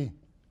the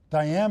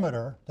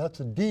diameter.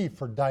 That's a D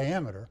for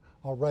diameter.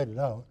 I'll write it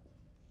out.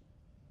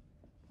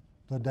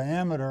 The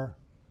diameter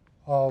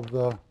of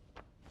the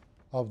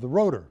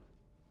rotor.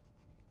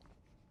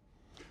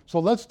 So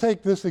let's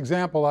take this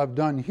example I've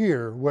done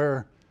here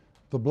where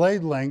the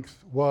blade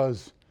length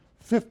was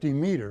 50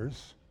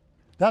 meters.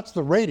 That's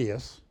the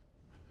radius.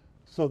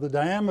 So the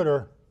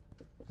diameter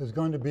is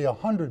going to be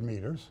 100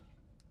 meters.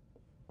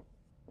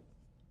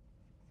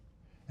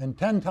 And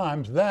 10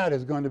 times that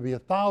is going to be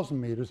 1,000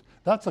 meters.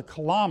 That's a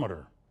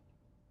kilometer.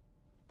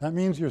 That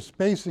means you're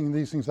spacing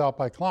these things out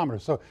by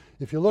kilometers. So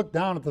if you look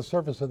down at the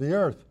surface of the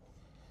Earth,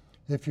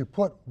 if you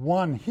put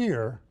one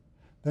here,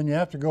 then you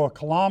have to go a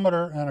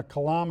kilometer,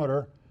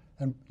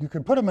 and you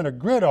can put them in a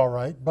grid all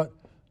right, but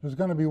there's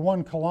going to be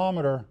 1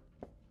 kilometer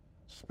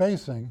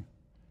spacing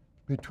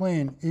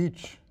between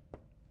each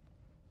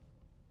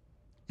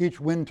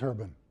wind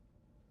turbine.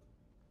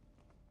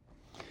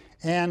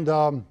 And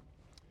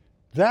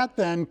that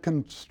then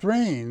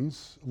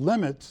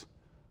limits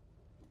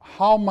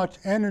how much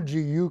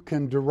energy you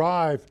can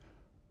derive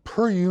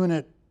per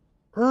unit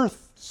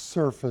Earth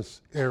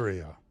surface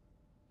area.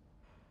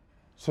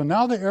 So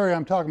now the area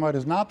I'm talking about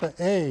is not the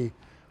A,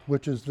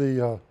 which is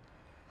the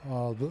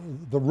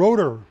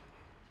rotor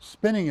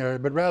spinning area,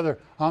 but rather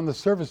on the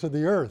surface of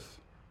the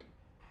Earth.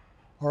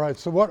 All right,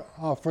 so what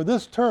for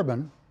this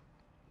turbine,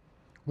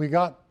 we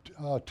got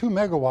 2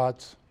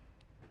 megawatts,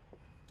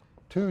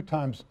 2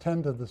 times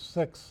 10 to the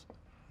 6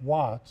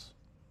 watts.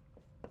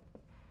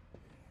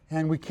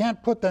 And we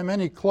can't put them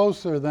any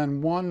closer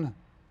than 1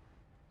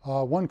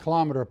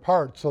 kilometer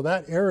apart. So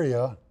that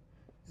area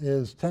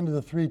is 10 to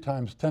the 3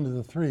 times 10 to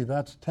the 3.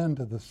 That's 10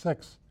 to the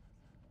 6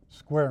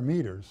 square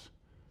meters.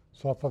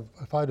 So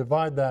if I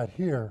divide that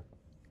here,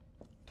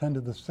 10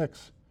 to the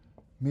 6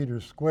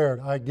 meters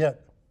squared, I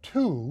get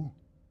 2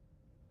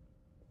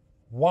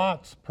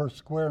 watts per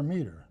square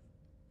meter.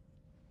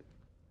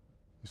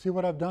 You see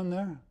what I've done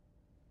there?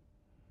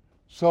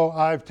 So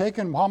I've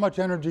taken how much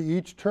energy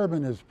each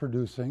turbine is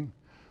producing,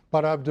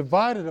 but I've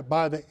divided it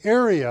by the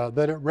area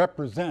that it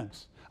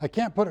represents. I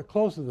can't put it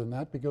closer than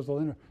that because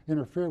they'll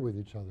interfere with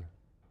each other.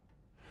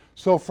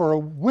 So for a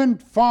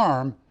wind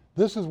farm,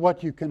 this is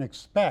what you can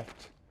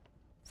expect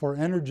for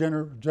energy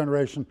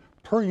generation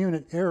per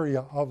unit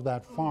area of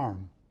that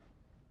farm.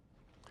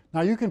 Now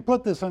you can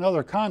put this in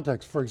other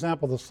contexts. For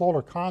example, the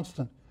solar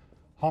constant,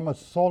 how much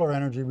solar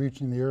energy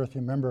reaching the Earth,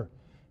 you remember,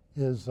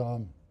 is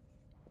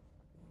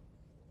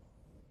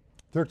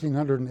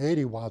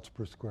 1,380 watts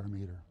per square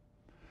meter.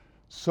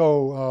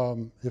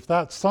 So if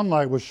that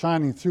sunlight was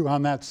shining through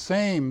on that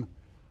same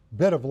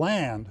bit of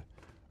land,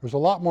 there's a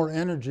lot more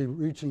energy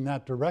reaching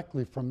that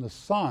directly from the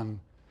sun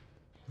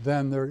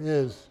than there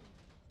is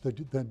that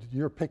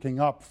you're picking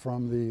up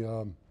from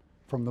the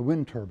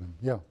wind turbine.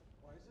 Yeah.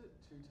 Why is it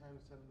 2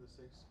 times 10 to the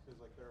 6? Because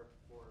like there are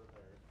 4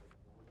 there. Like, would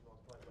you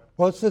multiply by 4?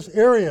 Well, it's this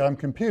area I'm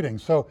computing.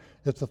 So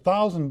it's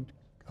 1,000.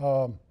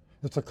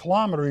 It's a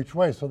kilometer each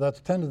way. So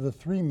that's 10 to the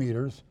 3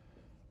 meters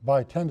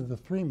by 10 to the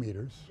 3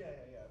 meters. Yeah.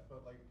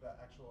 But like the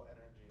actual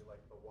energy, like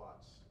the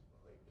watts,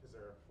 like because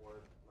there are 4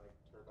 like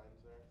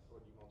turbines there.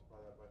 Would you multiply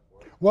that by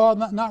 4? Well,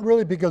 not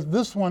really, because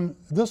this one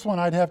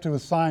I'd have to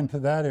assign to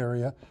that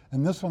area,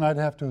 and this one I'd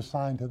have to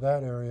assign to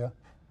that area.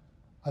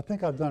 I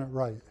think I've done it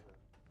right.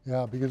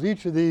 Yeah, because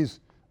each of these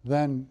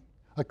then,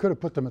 I could have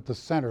put them at the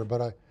center,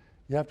 but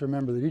you have to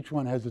remember that each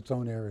one has its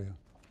own area.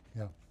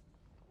 Yeah.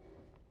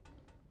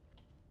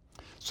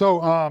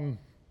 So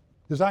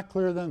is that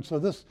clear then? So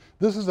this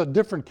is a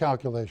different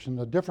calculation,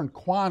 a different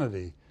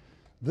quantity.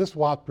 This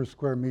watt per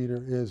square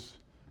meter is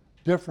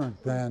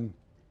different than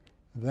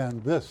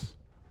this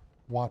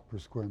watt per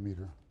square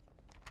meter.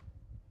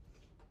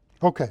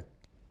 Okay.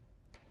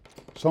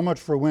 So much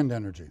for wind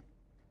energy.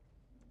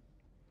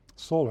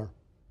 Solar.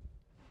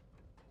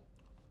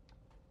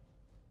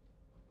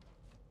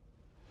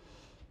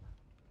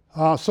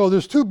 So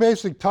there's two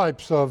basic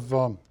types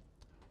of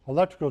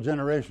electrical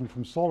generation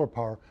from solar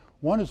power.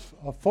 One is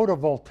a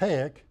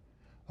photovoltaic,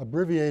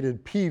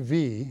 abbreviated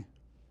PV,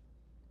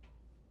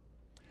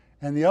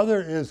 and the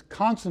other is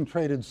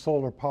concentrated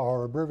solar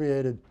power,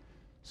 abbreviated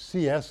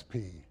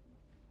CSP.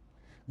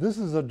 This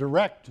is a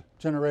direct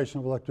generation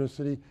of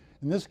electricity.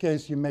 In this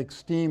case, you make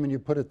steam and you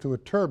put it through a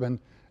turbine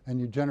and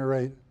you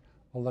generate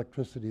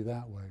electricity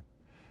that way.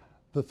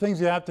 The things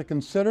you have to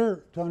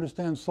consider to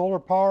understand solar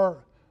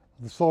power: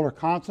 the solar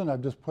constant,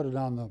 I've just put it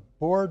on the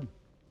board.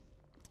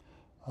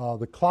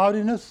 The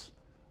cloudiness,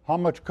 how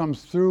much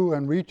comes through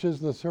and reaches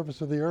the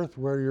surface of the earth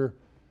where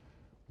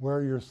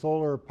your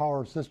solar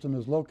power system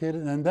is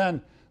located. And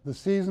then the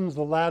seasons,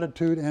 the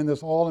latitude, and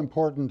this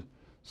all-important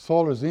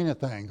solar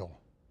zenith angle.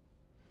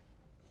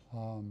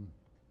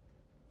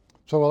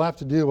 So we'll have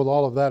to deal with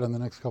all of that in the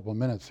next couple of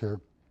minutes here.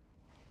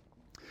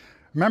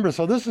 Remember,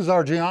 so this is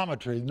our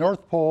geometry: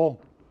 North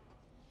Pole,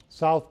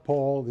 South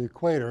Pole, the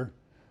equator.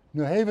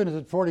 New Haven is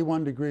at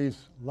 41 degrees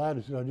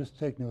latitude. I'll just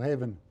take New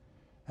Haven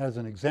as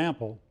an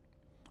example.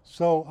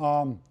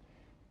 So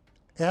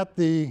at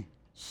the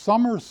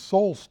summer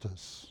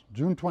solstice,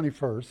 June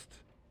 21st,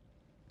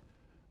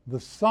 the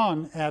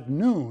sun at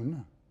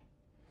noon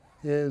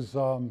is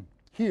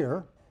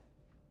here.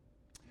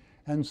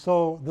 And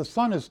so the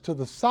sun is to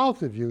the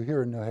south of you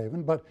here in New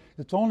Haven, but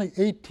it's only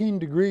 18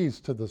 degrees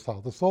to the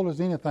south. The solar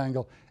zenith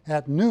angle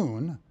at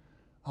noon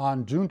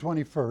on June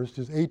 21st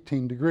is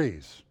 18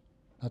 degrees.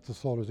 That's the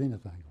solar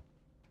zenith angle.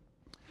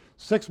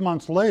 6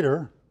 months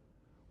later,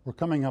 we're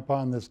coming up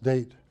on this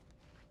date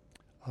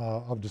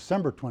of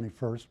December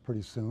 21st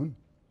pretty soon.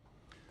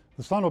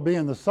 The sun will be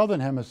in the southern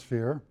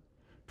hemisphere,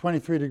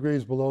 23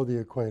 degrees below the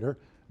equator.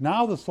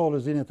 Now the solar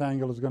zenith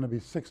angle is going to be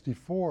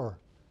 64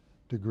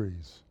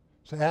 degrees.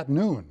 So at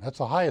noon, that's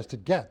the highest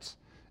it gets,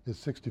 is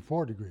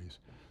 64 degrees.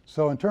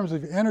 So in terms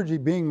of energy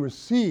being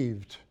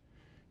received,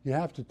 you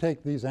have to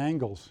take these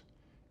angles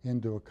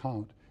into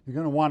account. You're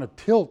going to want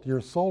to tilt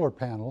your solar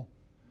panel.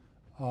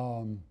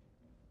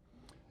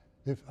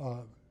 If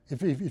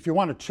you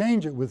want to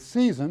change it with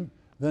season,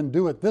 then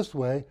do it this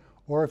way.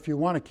 Or if you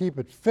want to keep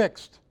it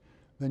fixed,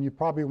 then you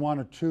probably want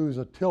to choose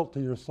a tilt to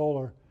your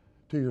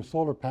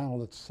solar panel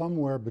that's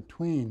somewhere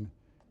between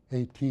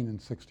 18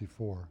 and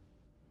 64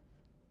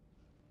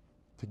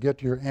 to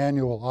get your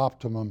annual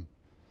optimum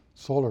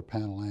solar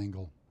panel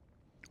angle.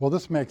 Well,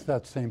 this makes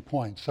that same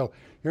point. So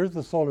here's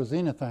the solar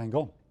zenith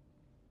angle.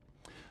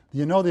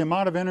 You know the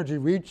amount of energy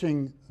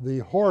reaching the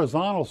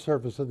horizontal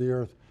surface of the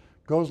Earth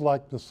goes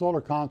like the solar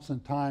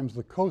constant times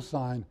the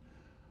cosine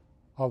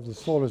of the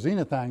solar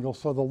zenith angle.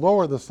 So the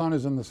lower the sun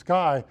is in the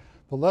sky,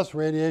 the less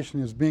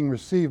radiation is being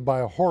received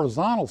by a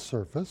horizontal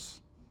surface.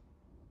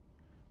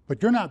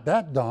 But you're not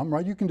that dumb,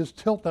 right? You can just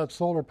tilt that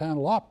solar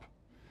panel up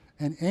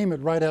and aim it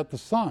right at the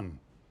sun.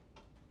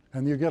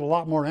 And you get a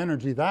lot more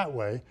energy that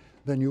way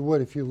than you would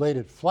if you laid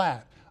it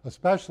flat,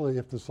 especially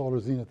if the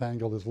solar zenith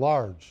angle is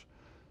large.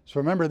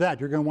 So remember that.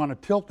 You're going to want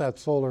to tilt that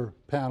solar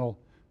panel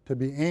to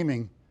be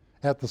aiming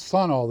at the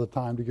sun all the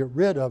time to get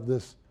rid of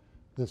this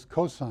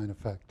cosine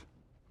effect.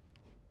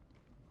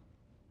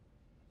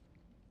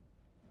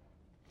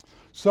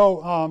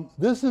 So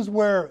this is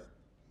where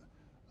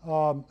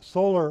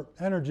solar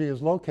energy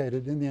is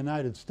located in the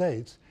United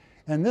States.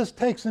 And this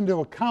takes into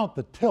account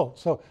the tilt.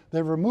 So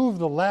they remove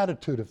the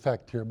latitude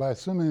effect here by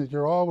assuming that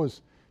you're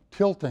always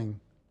tilting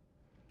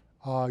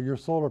your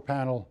solar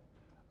panel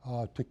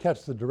to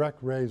catch the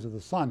direct rays of the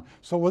sun.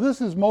 So well,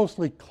 this is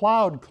mostly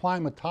cloud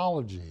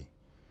climatology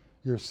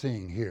you're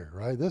seeing here,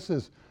 right? This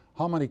is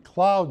how many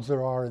clouds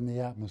there are in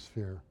the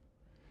atmosphere.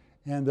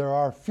 And there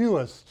are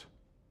fewest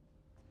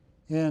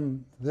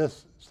in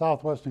this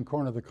southwestern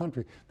corner of the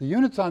country. The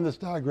units on this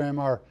diagram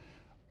are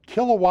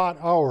kilowatt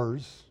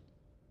hours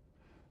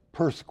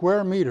per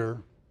square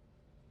meter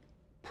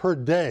per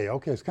day.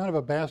 Okay, it's kind of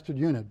a bastard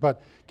unit,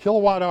 but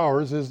kilowatt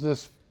hours is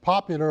this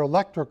popular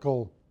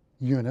electrical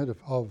unit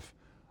of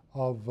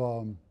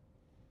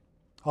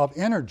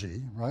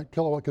energy, right?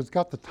 Kilowatt, because it's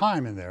got the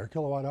time in there,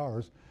 kilowatt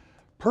hours.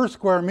 Per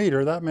square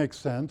meter, that makes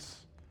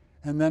sense,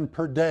 and then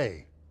per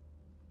day.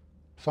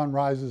 Sun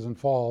rises and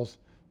falls,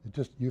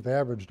 you've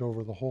averaged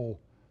over the whole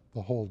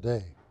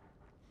day.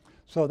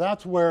 So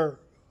that's where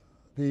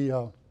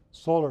the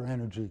solar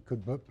energy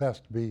could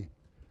best be.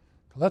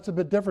 That's a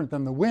bit different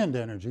than the wind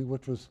energy,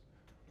 which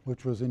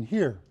was in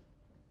here,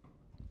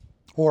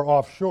 or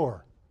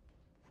offshore.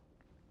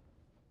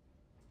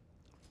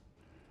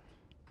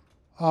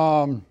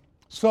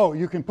 So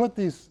you can put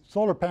these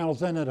solar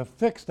panels in at a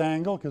fixed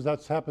angle, because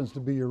that happens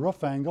to be your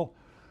roof angle,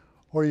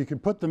 or you can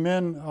put them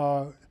in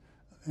a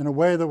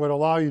way that would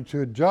allow you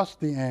to adjust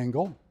the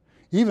angle.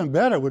 Even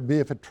better would be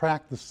if it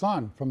tracked the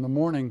sun from the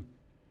morning,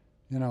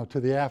 to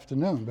the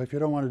afternoon. But if you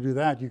don't want to do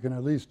that, you can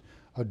at least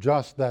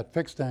adjust that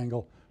fixed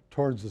angle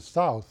towards the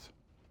south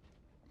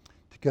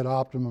to get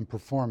optimum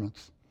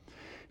performance.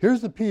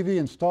 Here's the PV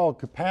installed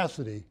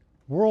capacity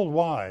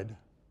worldwide.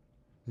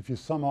 If you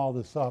sum all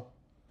this up,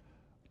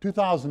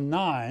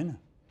 2009,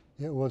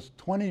 it was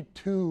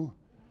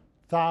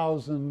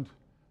 22,000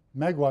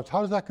 megawatts. How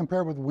does that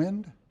compare with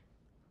wind?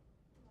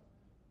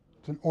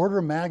 It's an order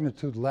of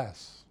magnitude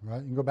less,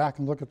 right? You can go back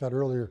and look at that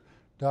earlier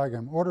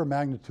diagram. Order of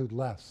magnitude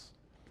less.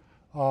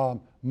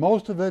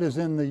 Most of it is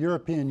in the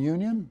European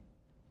Union.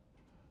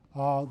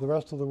 The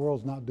rest of the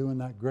world's not doing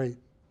that great.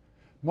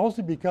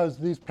 Mostly because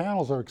these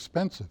panels are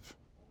expensive.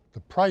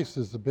 The price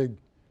is the big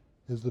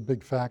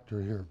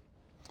factor here.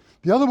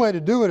 The other way to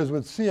do it is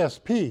with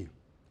CSP,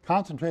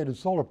 concentrated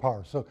solar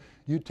power. So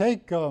you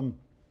take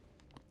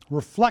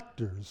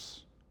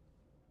reflectors,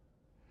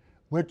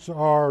 which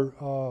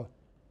are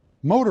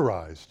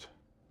motorized.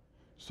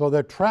 So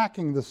they're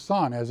tracking the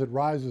sun as it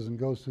rises and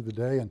goes through the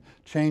day and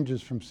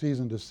changes from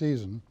season to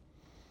season.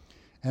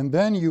 And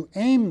then you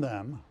aim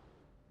them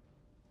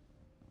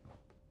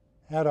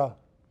at a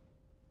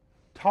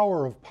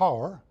tower of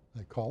power,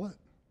 they call it.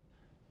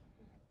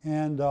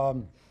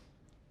 And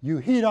you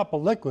heat up a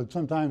liquid,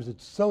 sometimes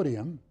it's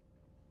sodium,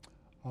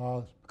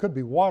 could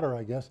be water,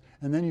 I guess,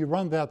 and then you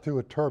run that through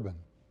a turbine.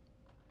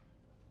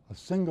 A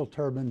single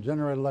turbine,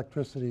 generate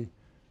electricity,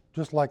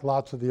 just like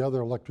lots of the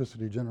other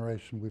electricity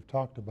generation we've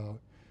talked about.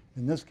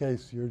 In this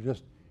case, you're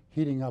just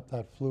heating up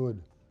that fluid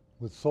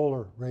with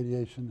solar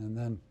radiation and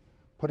then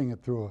putting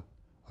it through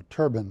a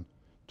turbine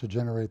to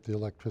generate the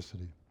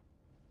electricity.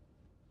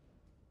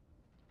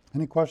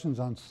 Any questions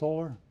on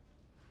solar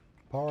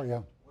power?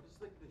 Yeah. What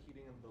does like the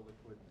heating of the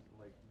liquid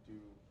do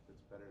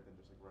that's better than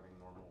just running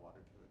normal water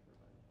through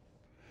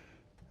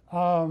a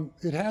turbine?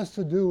 It has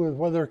to do with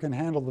whether it can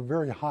handle the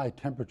very high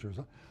temperatures.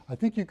 I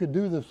think you could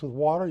do this with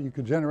water. You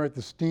could generate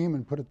the steam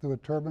and put it through a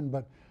turbine,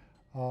 but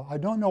I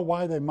don't know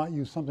why they might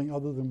use something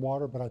other than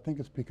water, but I think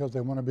it's because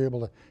they want to be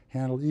able to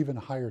handle even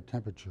higher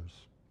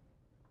temperatures.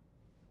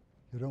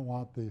 You don't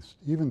want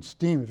even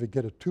steam, if you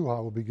get it too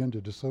hot, will begin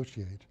to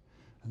dissociate,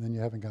 and then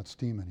you haven't got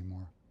steam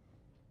anymore.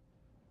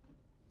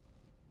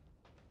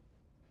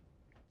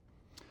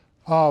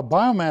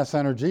 Biomass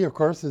energy, of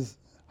course, is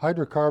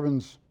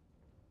hydrocarbons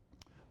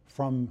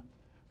from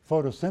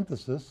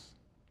photosynthesis.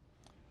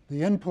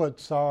 The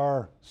inputs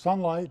are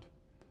sunlight,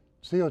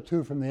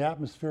 CO2 from the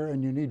atmosphere,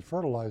 and you need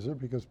fertilizer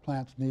because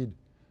plants need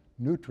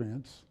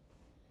nutrients.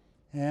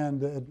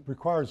 And it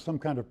requires some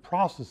kind of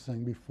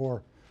processing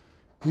before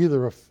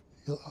either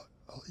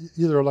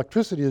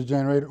electricity is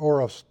generated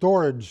or a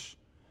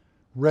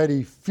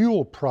storage-ready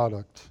fuel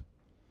product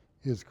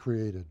is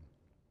created.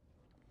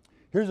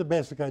 Here's a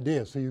basic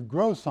idea. So you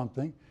grow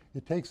something,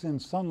 it takes in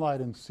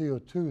sunlight and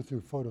CO2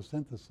 through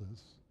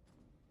photosynthesis.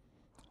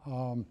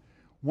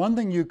 One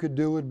thing you could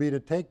do would be to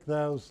take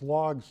those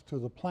logs to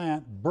the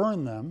plant,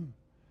 burn them,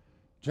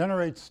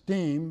 generate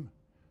steam,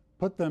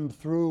 put them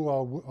through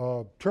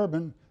a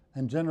turbine,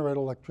 and generate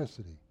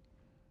electricity.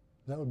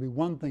 That would be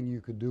one thing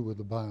you could do with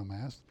the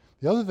biomass.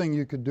 The other thing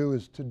you could do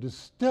is to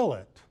distill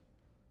it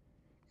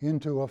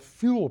into a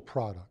fuel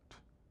product,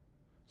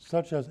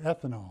 such as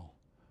ethanol.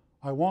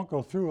 I won't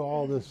go through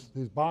all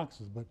these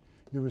boxes, but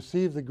you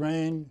receive the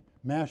grain,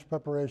 mash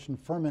preparation,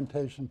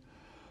 fermentation,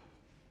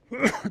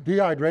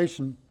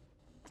 dehydration,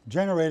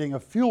 generating a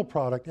fuel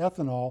product,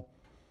 ethanol,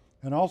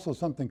 and also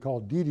something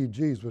called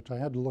DDGs, which I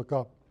had to look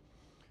up.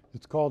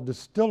 It's called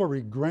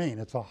distillery grain.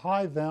 It's a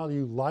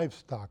high-value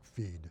livestock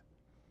feed.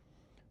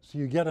 So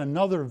you get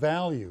another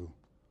value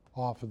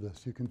off of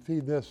this. You can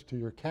feed this to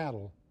your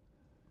cattle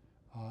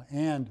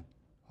and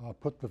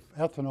put the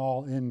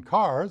ethanol in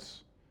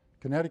cars.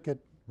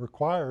 Connecticut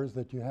requires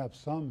that you have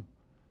some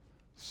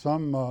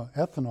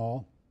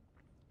ethanol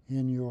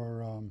in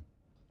your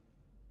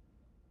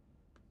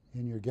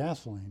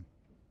gasoline,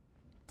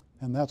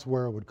 and that's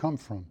where it would come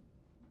from.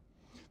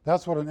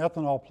 That's what an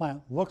ethanol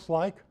plant looks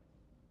like,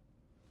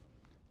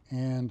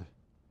 and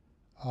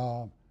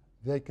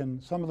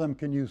some of them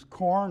can use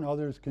corn,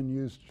 others can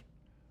use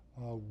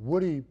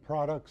woody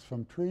products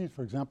from trees,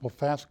 for example,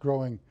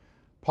 fast-growing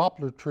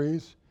poplar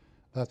trees.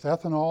 That's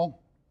ethanol.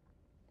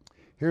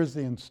 Here's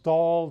the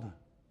installed,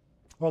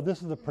 well,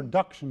 this is the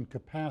production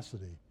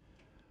capacity.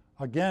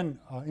 Again,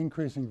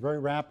 increasing very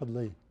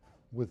rapidly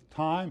with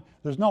time.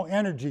 There's no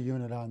energy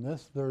unit on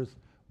this. There's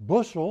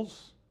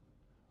bushels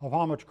of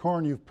how much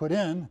corn you've put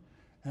in,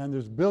 and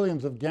there's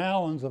billions of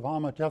gallons of how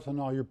much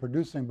ethanol you're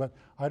producing, but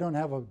I don't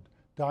have a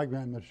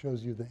diagram that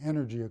shows you the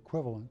energy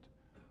equivalent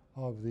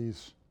of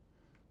these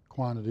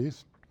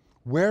quantities.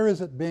 Where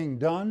is it being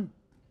done?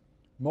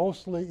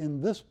 Mostly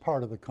in this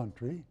part of the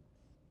country,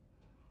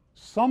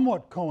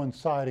 somewhat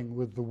coinciding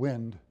with the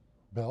wind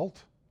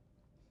belt.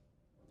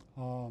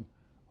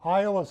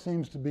 Iowa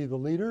seems to be the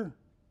leader,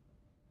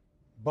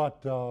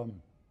 but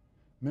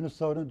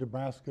Minnesota,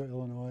 Nebraska,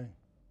 Illinois,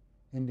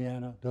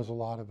 Indiana does a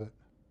lot of it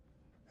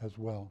as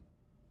well.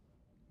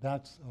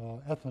 That's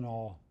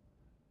ethanol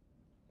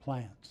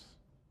plants.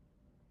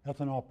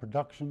 Ethanol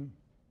production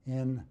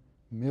in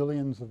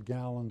millions of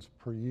gallons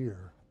per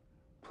year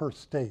per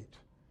state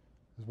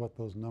is what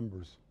those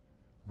numbers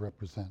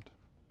represent.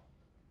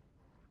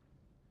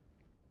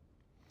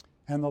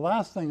 And the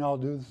last thing I'll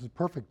do, this is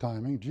perfect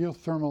timing,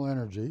 geothermal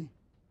energy.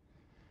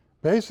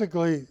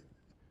 Basically,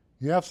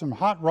 you have some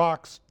hot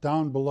rocks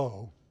down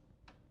below.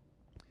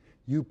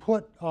 You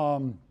put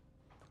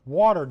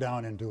water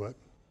down into it.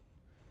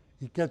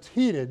 It gets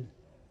heated,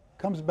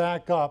 comes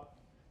back up.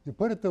 You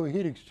put it through a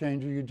heat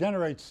exchanger. You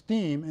generate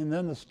steam, and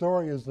then the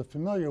story is the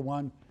familiar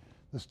one.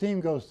 The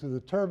steam goes through the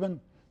turbine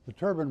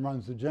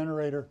runs the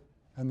generator,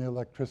 and the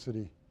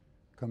electricity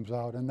comes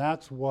out. And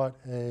that's what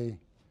a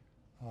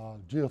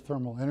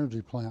geothermal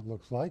energy plant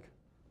looks like.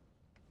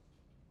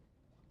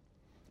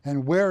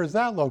 And where is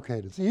that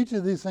located? So each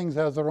of these things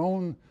has their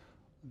own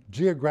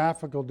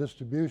geographical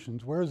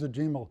distributions. Where is the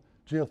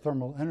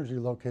geothermal energy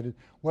located?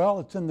 Well,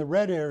 it's in the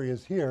red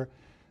areas here.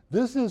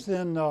 This is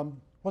in,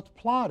 what's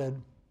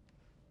plotted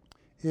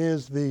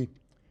is the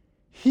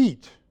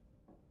heat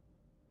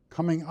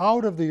coming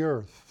out of the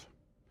earth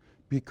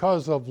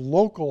because of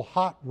local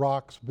hot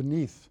rocks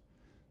beneath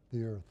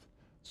the earth.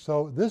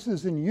 So this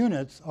is in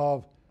units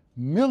of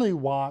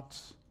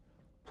milliwatts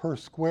per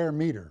square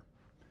meter.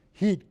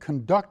 Heat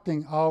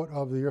conducting out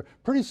of the earth.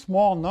 Pretty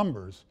small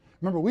numbers.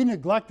 Remember, we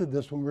neglected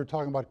this when we were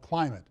talking about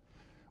climate.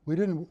 We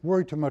didn't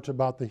worry too much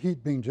about the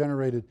heat being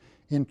generated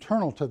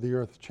internal to the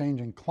earth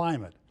changing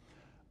climate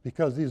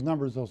because these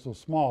numbers are so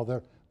small.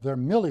 They're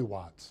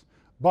milliwatts.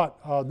 But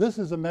this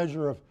is a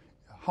measure of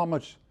how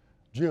much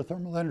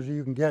geothermal energy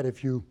you can get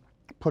if you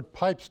put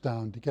pipes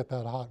down to get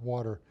that hot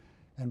water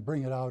and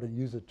bring it out and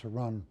use it to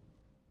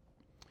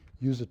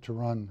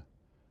run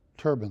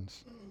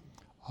turbines.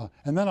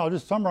 And then I'll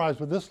just summarize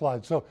with this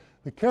slide. So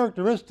the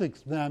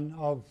characteristics then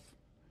of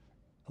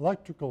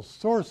electrical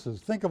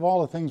sources, think of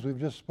all the things we've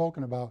just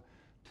spoken about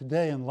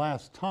today and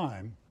last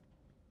time.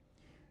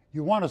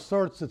 You want a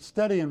source that's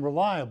steady and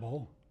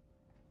reliable.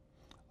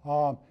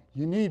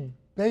 You need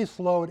base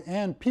load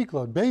and peak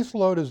load. Base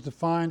load is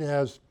defined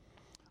as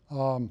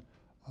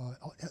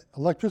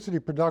electricity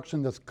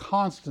production that's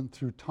constant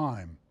through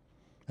time.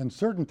 And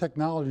certain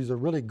technologies are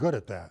really good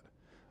at that,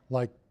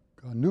 like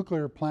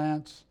nuclear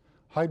plants,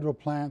 hydro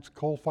plants,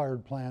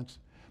 coal-fired plants.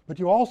 But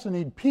you also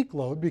need peak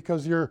load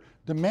because your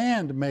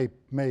demand may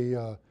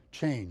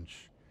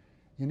change.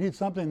 You need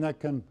something that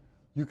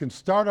you can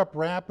start up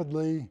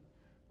rapidly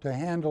to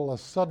handle a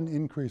sudden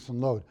increase in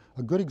load.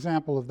 A good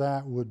example of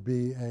that would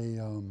be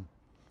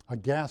a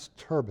gas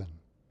turbine,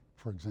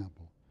 for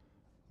example.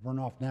 Run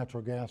off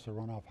natural gas or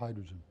run off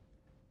hydrogen.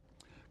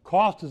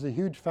 Cost is a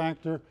huge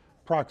factor.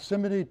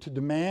 Proximity to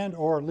demand,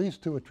 or at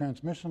least to a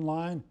transmission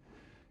line.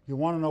 You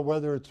want to know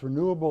whether it's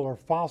renewable or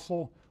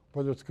fossil,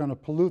 whether it's going to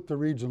pollute the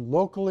region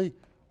locally,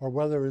 or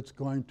whether it's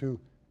going to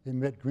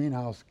emit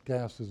greenhouse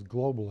gases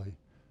globally.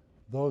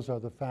 Those are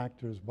the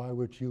factors by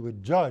which you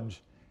would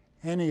judge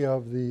any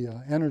of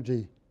the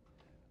energy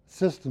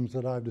systems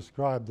that I've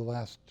described the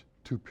last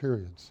two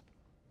periods.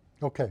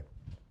 Okay.